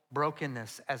physical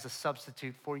brokenness as a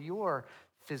substitute for your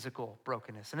physical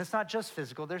brokenness. And it's not just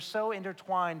physical. They're so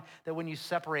intertwined that when you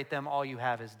separate them, all you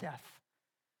have is death.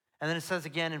 And then it says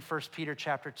again in 1 Peter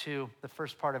chapter 2, the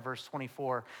first part of verse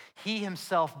 24, he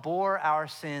himself bore our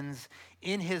sins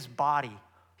in his body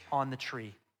on the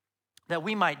tree, that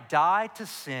we might die to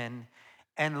sin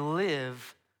and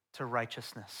live to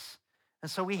righteousness. And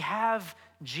so we have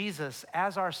Jesus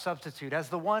as our substitute, as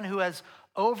the one who has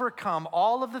overcome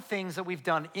all of the things that we've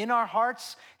done in our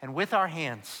hearts and with our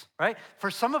hands, right? For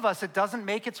some of us, it doesn't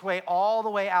make its way all the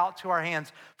way out to our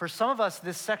hands. For some of us,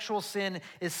 this sexual sin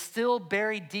is still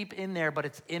buried deep in there, but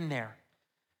it's in there.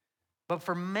 But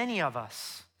for many of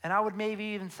us, and I would maybe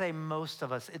even say most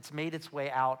of us, it's made its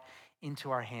way out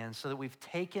into our hands so that we've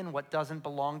taken what doesn't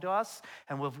belong to us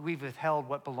and we've withheld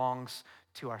what belongs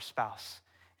to our spouse.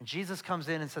 And Jesus comes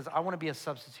in and says, I want to be a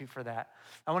substitute for that.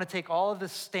 I want to take all of the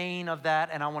stain of that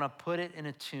and I want to put it in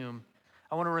a tomb.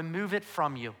 I want to remove it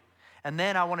from you. And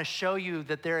then I want to show you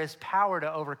that there is power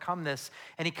to overcome this.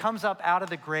 And he comes up out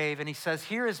of the grave and he says,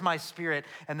 here is my spirit.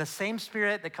 And the same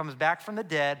spirit that comes back from the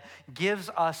dead gives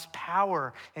us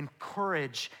power and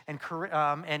courage and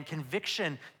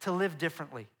conviction to live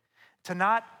differently, to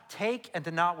not take and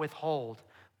to not withhold,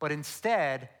 but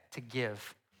instead to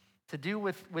give. To do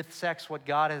with sex what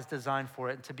God has designed for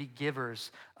it, and to be givers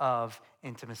of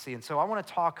intimacy. And so I want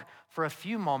to talk for a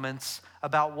few moments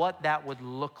about what that would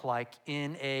look like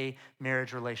in a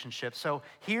marriage relationship. So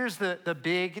here's the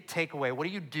big takeaway. What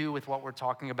do you do with what we're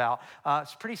talking about?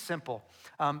 It's pretty simple.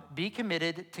 Be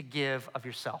committed to give of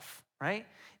yourself, right?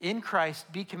 In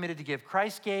Christ, be committed to give.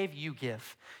 Christ gave, you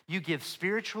give. You give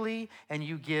spiritually and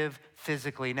you give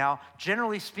physically. Now,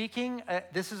 generally speaking,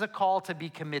 this is a call to be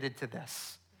committed to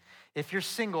this. If you're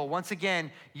single, once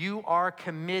again, you are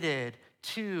committed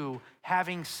to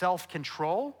having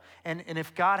self-control. And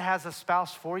if God has a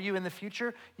spouse for you in the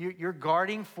future, you're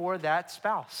guarding for that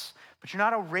spouse. But you're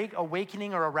not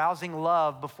awakening or arousing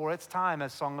love before it's time,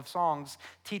 as Song of Songs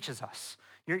teaches us.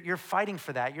 You're fighting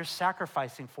for that. You're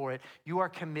sacrificing for it. You are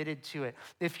committed to it.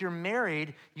 If you're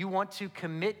married, you want to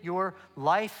commit your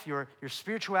life, your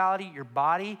spirituality, your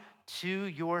body to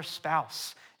your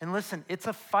spouse. And listen, it's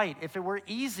a fight. If it were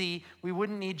easy, we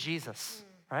wouldn't need Jesus,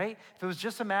 right? If it was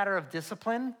just a matter of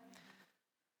discipline,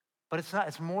 but it's not.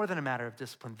 It's more than a matter of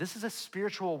discipline. This is a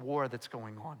spiritual war that's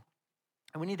going on.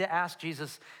 And we need to ask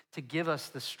Jesus to give us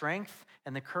the strength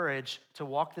and the courage to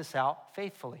walk this out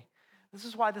faithfully. This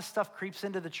is why this stuff creeps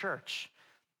into the church.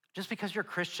 Just because you're a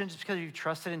Christian, just because you've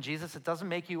trusted in Jesus, it doesn't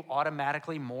make you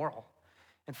automatically moral.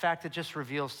 In fact, it just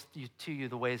reveals to you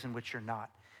the ways in which you're not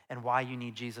and why you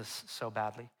need Jesus so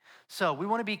badly. So we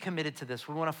want to be committed to this.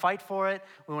 We want to fight for it.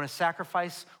 We want to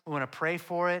sacrifice. We want to pray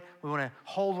for it. We want to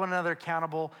hold one another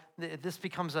accountable. This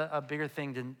becomes a bigger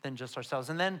thing than just ourselves.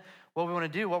 And then what we want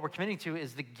to do, what we're committing to,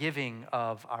 is the giving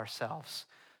of ourselves.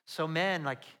 So men,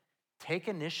 take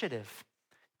initiative.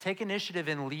 Take initiative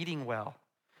in leading well.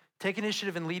 Take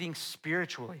initiative in leading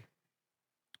spiritually.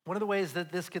 One of the ways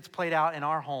that this gets played out in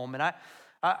our home, and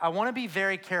I want to be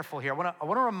very careful here. I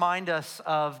want to remind us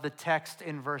of the text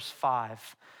in verse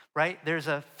 5, right? There's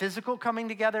a physical coming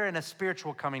together and a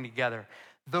spiritual coming together.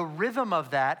 The rhythm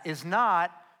of that is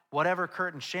not whatever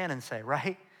Kurt and Shannon say,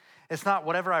 right? It's not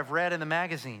whatever I've read in the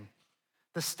magazine.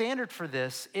 The standard for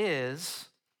this is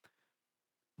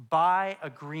by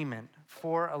agreement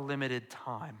for a limited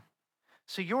time.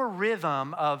 So your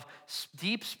rhythm of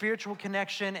deep spiritual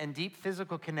connection and deep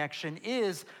physical connection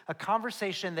is a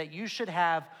conversation that you should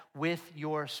have with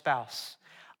your spouse.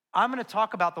 I'm going to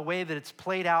talk about the way that it's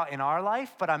played out in our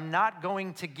life, but I'm not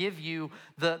going to give you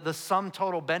the sum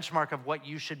total benchmark of what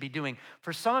you should be doing.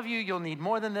 For some of you, you'll need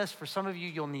more than this. For some of you,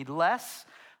 you'll need less.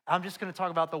 I'm just going to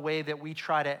talk about the way that we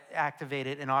try to activate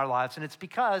it in our lives, and it's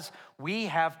because we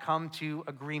have come to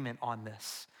agreement on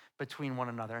this between one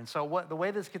another. And so the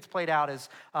way this gets played out is,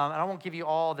 and I won't give you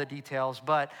all the details,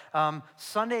 but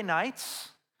Sunday nights,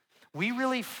 we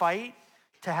really fight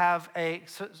to have a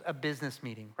business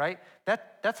meeting, right?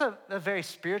 That's a very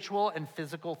spiritual and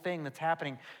physical thing that's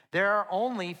happening. There are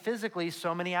only physically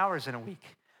so many hours in a week.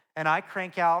 And I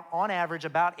crank out, on average,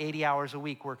 about 80 hours a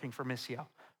week working for Missio.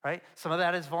 Right? Some of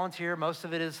that is volunteer. Most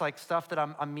of it is stuff that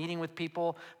I'm meeting with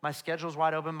people. My schedule's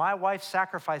wide open. My wife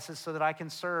sacrifices so that I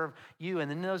can serve you.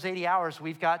 And in those 80 hours,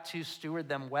 we've got to steward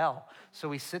them well. So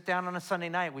we sit down on a Sunday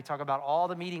night. We talk about all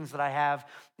the meetings that I have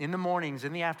in the mornings,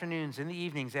 in the afternoons, in the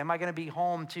evenings. Am I going to be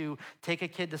home to take a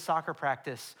kid to soccer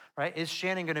practice? Right? Is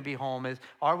Shannon going to be home?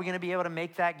 Are we going to be able to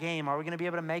make that game? Are we going to be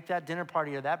able to make that dinner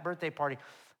party or that birthday party?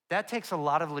 That takes a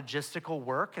lot of logistical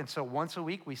work. And so once a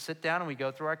week, we sit down and we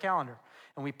go through our calendar.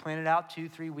 And we plan it out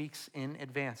 2-3 weeks in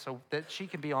advance so that she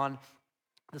can be on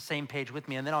the same page with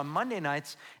me. And then on Monday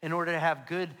nights, in order to have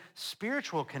good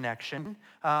spiritual connection,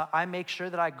 I make sure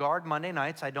that I guard Monday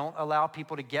nights. I don't allow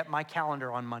people to get my calendar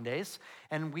on Mondays.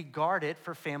 And we guard it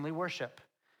for family worship.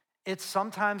 It's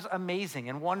sometimes amazing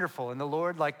and wonderful. And the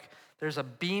Lord, there's a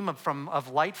beam of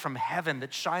light from heaven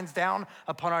that shines down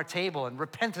upon our table and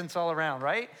repentance all around,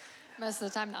 right? Most of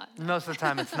the time, not. Most of the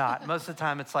time, it's not. Most of the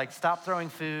time, it's stop throwing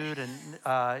food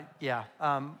and yeah.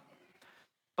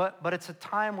 But it's a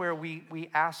time where we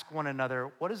ask one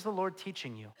another, what is the Lord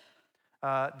teaching you?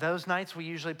 Those nights, we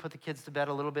usually put the kids to bed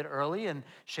a little bit early, and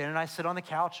Shannon and I sit on the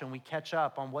couch and we catch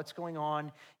up on what's going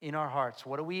on in our hearts.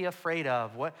 What are we afraid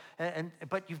of?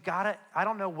 But you've got to, I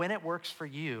don't know when it works for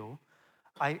you.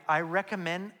 I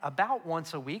recommend about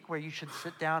once a week where you should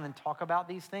sit down and talk about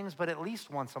these things, but at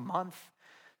least once a month.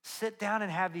 Sit down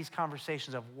and have these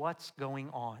conversations of what's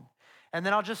going on. And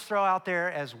then I'll just throw out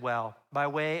there as well, by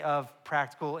way of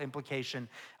practical implication,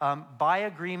 by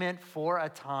agreement for a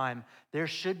time, there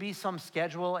should be some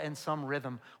schedule and some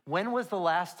rhythm. When was the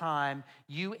last time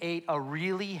you ate a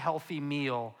really healthy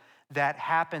meal that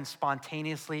happened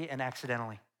spontaneously and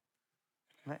accidentally?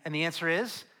 And the answer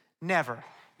is never.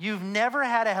 You've never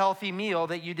had a healthy meal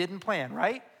that you didn't plan,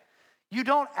 right? You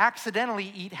don't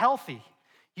accidentally eat healthy.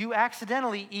 You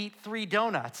accidentally eat 3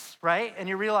 donuts, right? And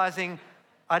you're realizing,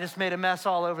 I just made a mess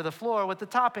all over the floor with the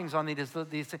toppings on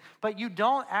these things. But you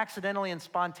don't accidentally and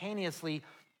spontaneously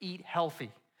eat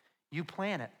healthy. You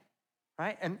plan it,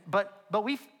 right? But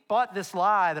we've bought this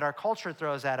lie that our culture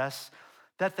throws at us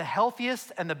that the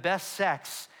healthiest and the best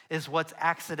sex is what's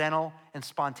accidental and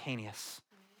spontaneous.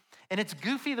 And it's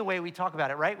goofy the way we talk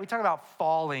about it, right? We talk about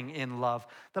falling in love.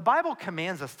 The Bible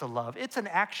commands us to love. It's an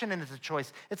action and it's a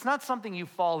choice. It's not something you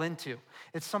fall into.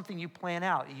 It's something you plan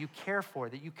out, that you care for,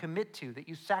 that you commit to, that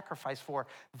you sacrifice for.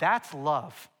 That's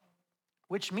love,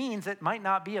 which means it might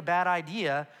not be a bad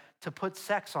idea to put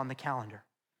sex on the calendar,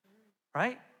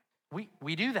 right?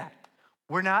 We do that.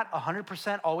 We're not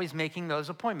 100% always making those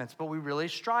appointments, but we really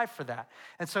strive for that.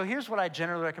 And so here's what I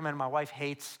generally recommend. My wife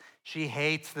hates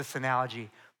this analogy,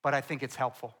 but I think it's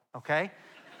helpful, okay?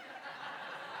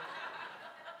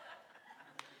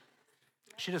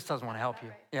 She just doesn't want to help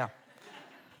you. Yeah.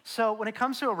 So when it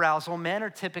comes to arousal, men are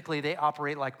typically, they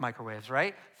operate like microwaves,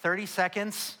 right? 30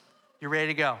 seconds, you're ready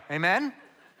to go. Amen?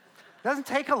 It doesn't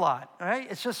take a lot, right?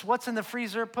 It's just what's in the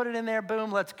freezer, put it in there,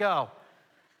 boom, let's go.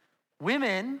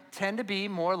 Women tend to be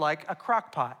more like a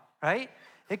crock pot, right?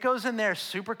 It goes in there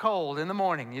super cold in the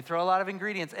morning. You throw a lot of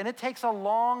ingredients, and it takes a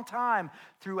long time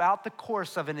throughout the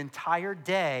course of an entire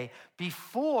day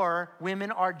before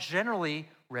women are generally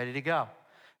ready to go.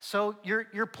 So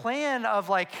your plan of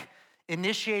like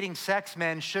initiating sex,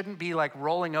 men, shouldn't be like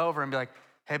rolling over and be like,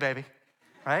 hey, baby,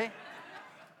 right?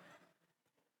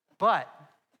 But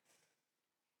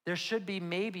there should be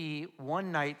maybe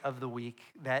one night of the week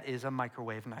that is a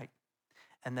microwave night.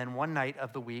 And then one night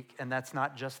of the week, and that's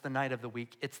not just the night of the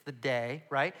week, it's the day,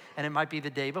 right? And it might be the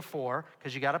day before,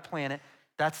 because you got to plan it.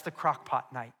 That's the crock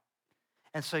pot night.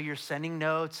 And so you're sending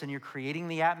notes, and you're creating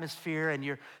the atmosphere, and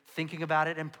you're thinking about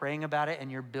it and praying about it,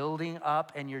 and you're building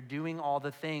up, and you're doing all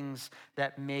the things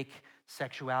that make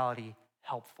sexuality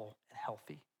helpful and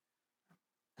healthy.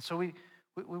 And so we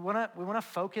want to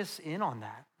focus in on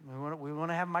that. We want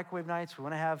to have microwave nights. We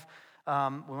want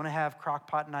to have crock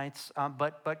pot nights,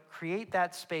 but create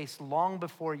that space long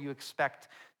before you expect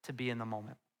to be in the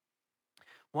moment.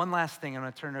 One last thing, I'm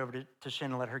going to turn it over to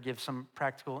Shannon and let her give some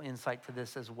practical insight to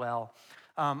this as well.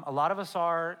 A lot of us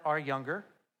are younger,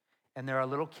 and there are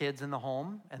little kids in the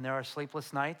home, and there are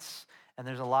sleepless nights, and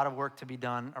there's a lot of work to be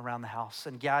done around the house.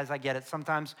 And guys, I get it.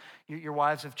 Sometimes your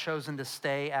wives have chosen to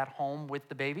stay at home with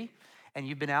the baby, and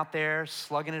you've been out there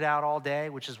slugging it out all day,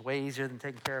 which is way easier than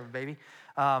taking care of a baby.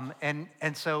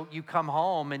 And so you come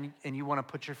home and you want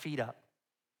to put your feet up.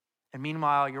 And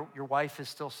meanwhile, your wife is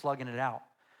still slugging it out.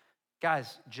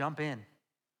 Guys, jump in.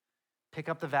 Pick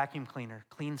up the vacuum cleaner,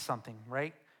 clean something,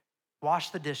 right? Wash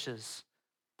the dishes,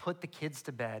 put the kids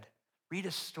to bed, read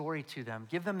a story to them,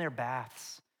 give them their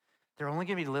baths. They're only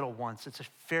gonna be little once. It's a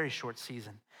very short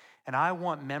season. And I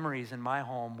want memories in my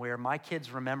home where my kids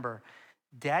remember,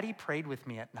 Daddy prayed with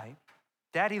me at night.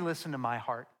 Daddy listened to my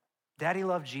heart. Daddy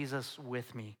loved Jesus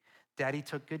with me. Daddy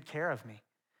took good care of me.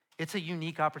 It's a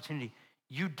unique opportunity.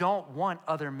 You don't want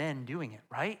other men doing it,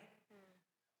 right?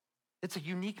 It's a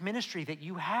unique ministry that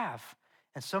you have.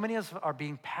 And so many of us are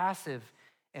being passive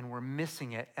and we're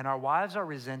missing it. And our wives are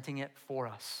resenting it for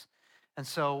us. And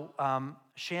so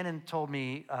Shannon told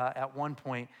me at one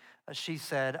point, she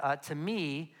said, to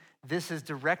me, this is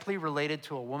directly related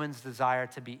to a woman's desire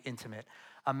to be intimate.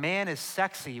 A man is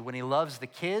sexy when he loves the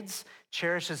kids,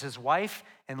 cherishes his wife,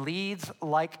 and leads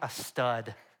like a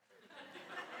stud.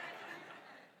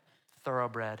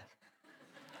 Thoroughbred.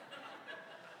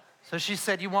 So she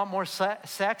said, you want more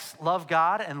sex? Love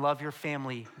God and love your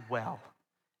family well.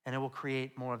 And it will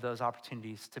create more of those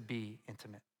opportunities to be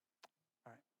intimate.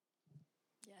 All right.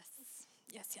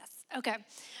 Yes. Okay.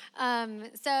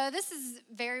 So this is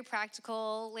very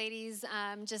practical, ladies.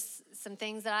 Just some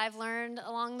things that I've learned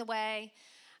along the way.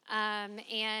 And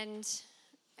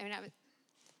I mean, I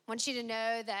want you to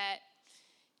know that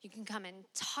you can come and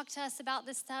talk to us about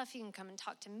this stuff. You can come and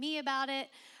talk to me about it.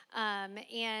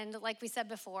 And like we said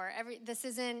before,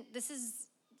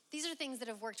 these are things that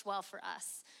have worked well for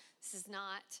us. This is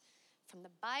not from the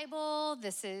Bible.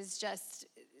 This is just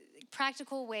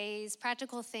practical ways,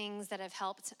 practical things that have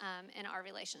helped in our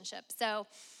relationship. So,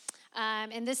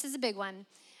 and this is a big one.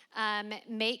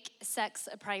 Make sex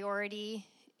a priority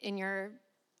in your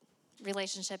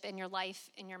relationship, in your life,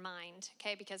 in your mind,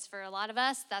 okay? Because for a lot of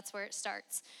us, that's where it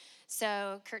starts.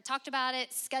 So Kurt talked about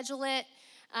it, schedule it.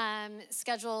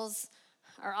 Schedules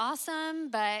are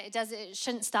awesome, but it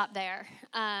shouldn't stop there.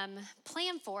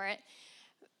 Plan for it.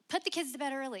 Put the kids to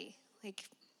bed early, like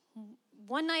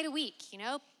one night a week,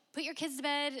 put your kids to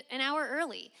bed an hour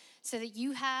early so that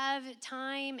you have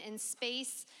time and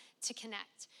space to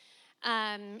connect.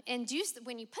 And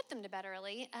when you put them to bed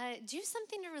early, do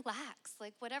something to relax,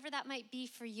 like whatever that might be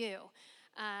for you.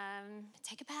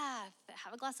 Take a bath,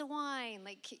 have a glass of wine,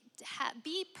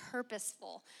 be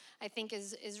purposeful, I think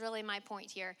is really my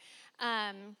point here.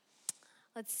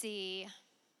 Let's see.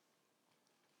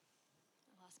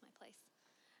 I lost my place.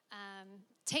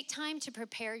 Take time to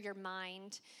prepare your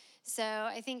mind. So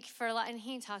I think for a lot, and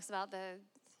he talks about the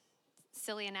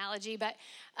silly analogy, but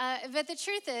the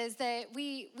truth is that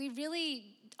we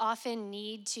really often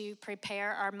need to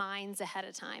prepare our minds ahead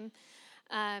of time.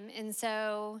 And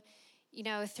so,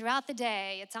 throughout the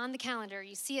day, it's on the calendar,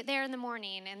 you see it there in the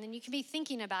morning, and then you can be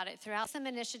thinking about it throughout. Some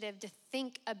initiative to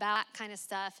think about that kind of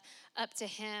stuff up to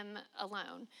him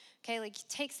alone. Okay,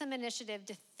 take some initiative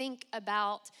to think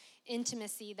about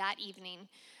intimacy that evening.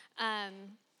 And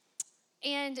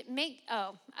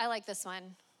I like this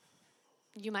one.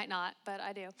 You might not, but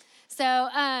I do. So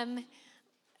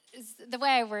the way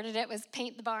I worded it was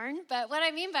paint the barn. But what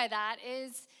I mean by that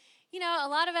is, a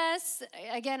lot of us,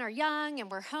 again, are young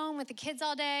and we're home with the kids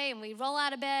all day and we roll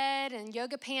out of bed and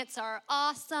yoga pants are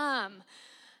awesome.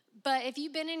 But if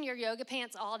you've been in your yoga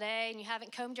pants all day and you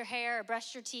haven't combed your hair or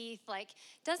brushed your teeth,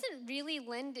 doesn't really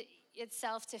lend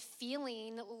itself to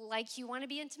feeling like you want to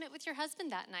be intimate with your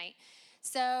husband that night.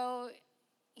 So,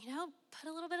 put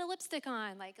a little bit of lipstick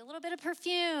on, a little bit of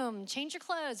perfume, change your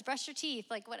clothes, brush your teeth,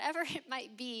 whatever it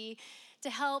might be to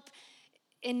help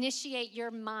initiate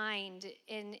your mind.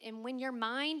 And when your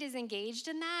mind is engaged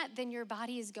in that, then your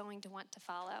body is going to want to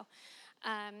follow.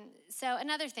 So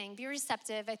another thing, be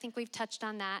receptive. I think we've touched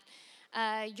on that.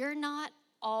 You're not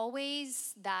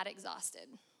always that exhausted.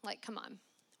 Come on.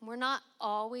 We're not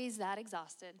always that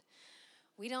exhausted.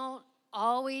 We don't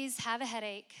always have a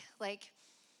headache.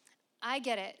 I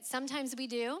get it. Sometimes we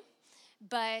do.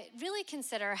 But really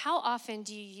consider, how often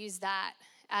do you use that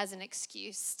as an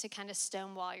excuse to kind of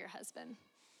stonewall your husband?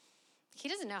 He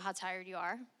doesn't know how tired you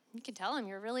are. You can tell him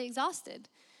you're really exhausted.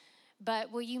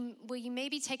 But will you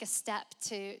maybe take a step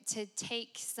to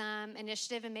take some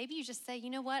initiative, and maybe you just say,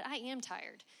 you know what, I am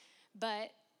tired,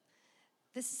 but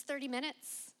this is 30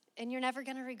 minutes and you're never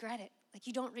gonna regret it.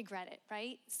 You don't regret it,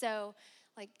 right? So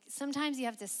sometimes you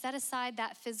have to set aside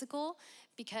that physical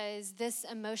because this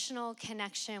emotional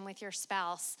connection with your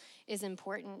spouse is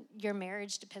important. Your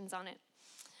marriage depends on it.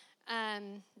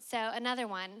 So another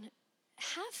one,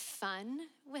 have fun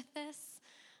with this.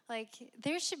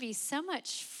 There should be so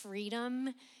much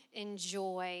freedom and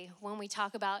joy when we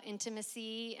talk about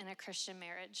intimacy in a Christian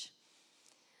marriage.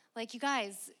 You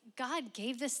guys, God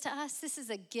gave this to us. This is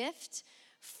a gift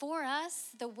for us.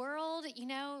 The world,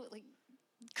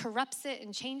 corrupts it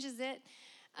and changes it.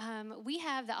 We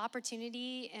have the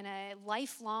opportunity in a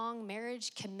lifelong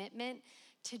marriage commitment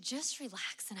to just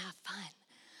relax and have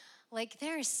fun.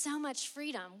 There is so much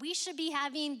freedom. We should be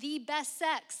having the best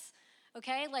sex.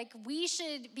 Okay, we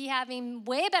should be having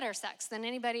way better sex than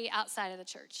anybody outside of the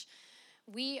church.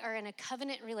 We are in a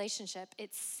covenant relationship.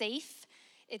 It's safe,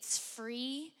 it's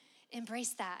free.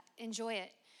 Embrace that, enjoy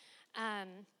it.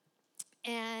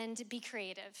 And be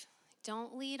creative.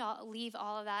 Don't leave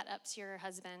all of that up to your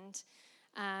husband.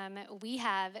 We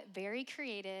have very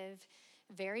creative,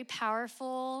 very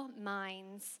powerful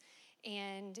minds,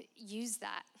 and use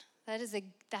that. That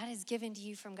is given to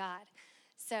you from God.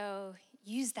 So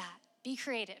use that. Be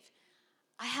creative.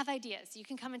 I have ideas. You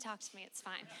can come and talk to me. It's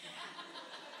fine.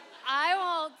 I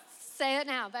won't say it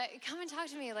now, but come and talk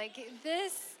to me.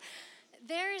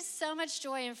 There is so much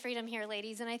joy and freedom here,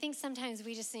 ladies, and I think sometimes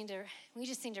we just need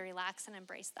to relax and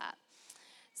embrace that.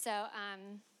 So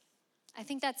I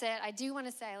think that's it. I do want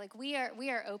to say, we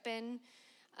are open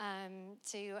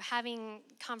to having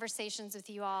conversations with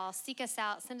you all. Seek us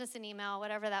out. Send us an email,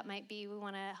 whatever that might be. We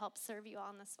want to help serve you all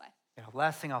in this way. Yeah,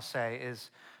 last thing I'll say is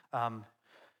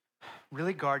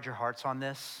really guard your hearts on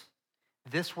this.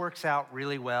 This works out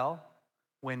really well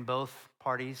when both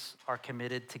parties are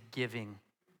committed to giving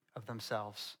of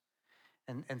themselves.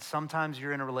 And sometimes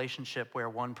you're in a relationship where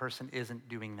one person isn't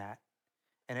doing that,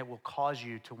 and it will cause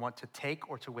you to want to take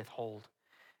or to withhold.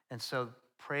 And so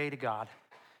pray to God.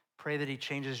 Pray that he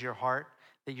changes your heart,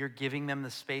 that you're giving them the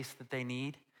space that they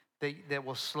need, that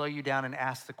will slow you down and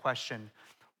ask the question,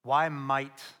 why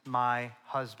might my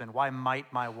husband, why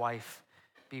might my wife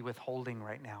be withholding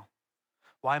right now?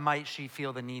 Why might she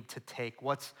feel the need to take?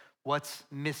 What's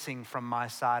missing from my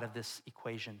side of this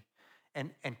equation? And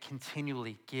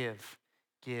continually give.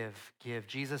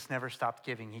 Jesus never stopped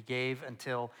giving. He gave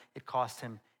until it cost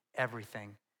him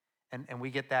everything. And we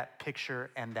get that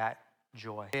picture and that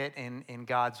joy. In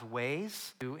God's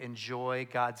ways, to enjoy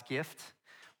God's gift.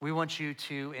 We want you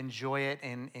to enjoy it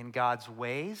in God's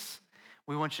ways.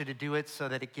 We want you to do it so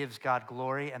that it gives God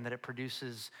glory and that it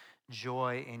produces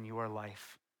joy in your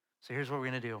life. So here's what we're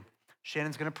gonna do.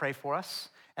 Shannon's gonna pray for us,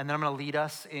 and then I'm gonna lead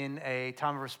us in a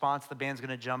time of response. The band's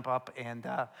gonna jump up, and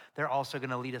they're also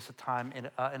gonna lead us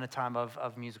in a time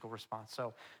of musical response.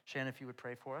 So Shannon, if you would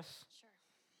pray for us.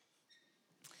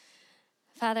 Sure.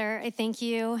 Father, I thank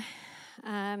you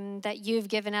that you've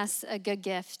given us a good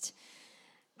gift.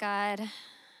 God,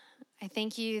 I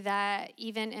thank you that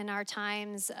even in our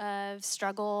times of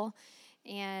struggle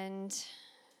and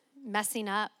messing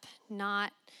up,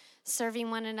 not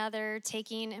serving one another,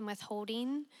 taking and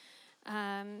withholding,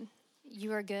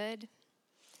 you are good,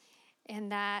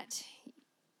 and that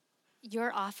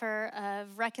your offer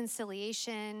of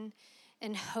reconciliation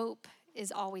and hope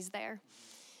is always there.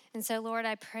 And so, Lord,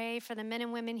 I pray for the men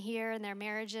and women here and their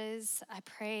marriages. I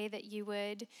pray that you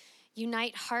would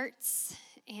unite hearts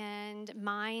and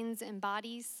minds and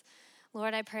bodies.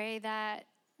 Lord, I pray that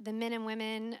the men and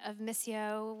women of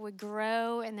Missio would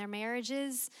grow in their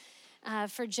marriages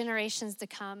for generations to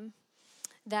come.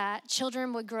 that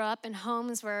children would grow up in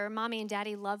homes where mommy and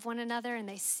daddy love one another and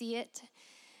they see it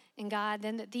in God,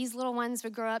 then that these little ones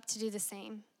would grow up to do the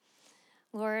same.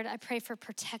 Lord, I pray for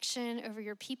protection over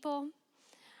your people.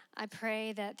 I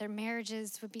pray that their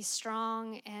marriages would be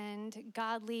strong and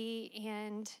godly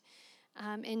and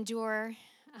endure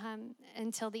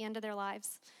until the end of their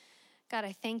lives. God,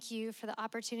 I thank you for the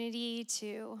opportunity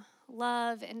to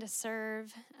love and to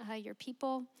serve your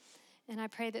people. And I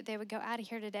pray that they would go out of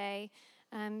here today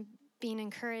being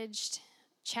encouraged,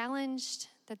 challenged,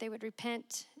 that they would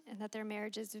repent, and that their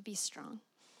marriages would be strong.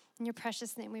 In your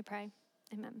precious name we pray.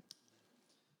 Amen.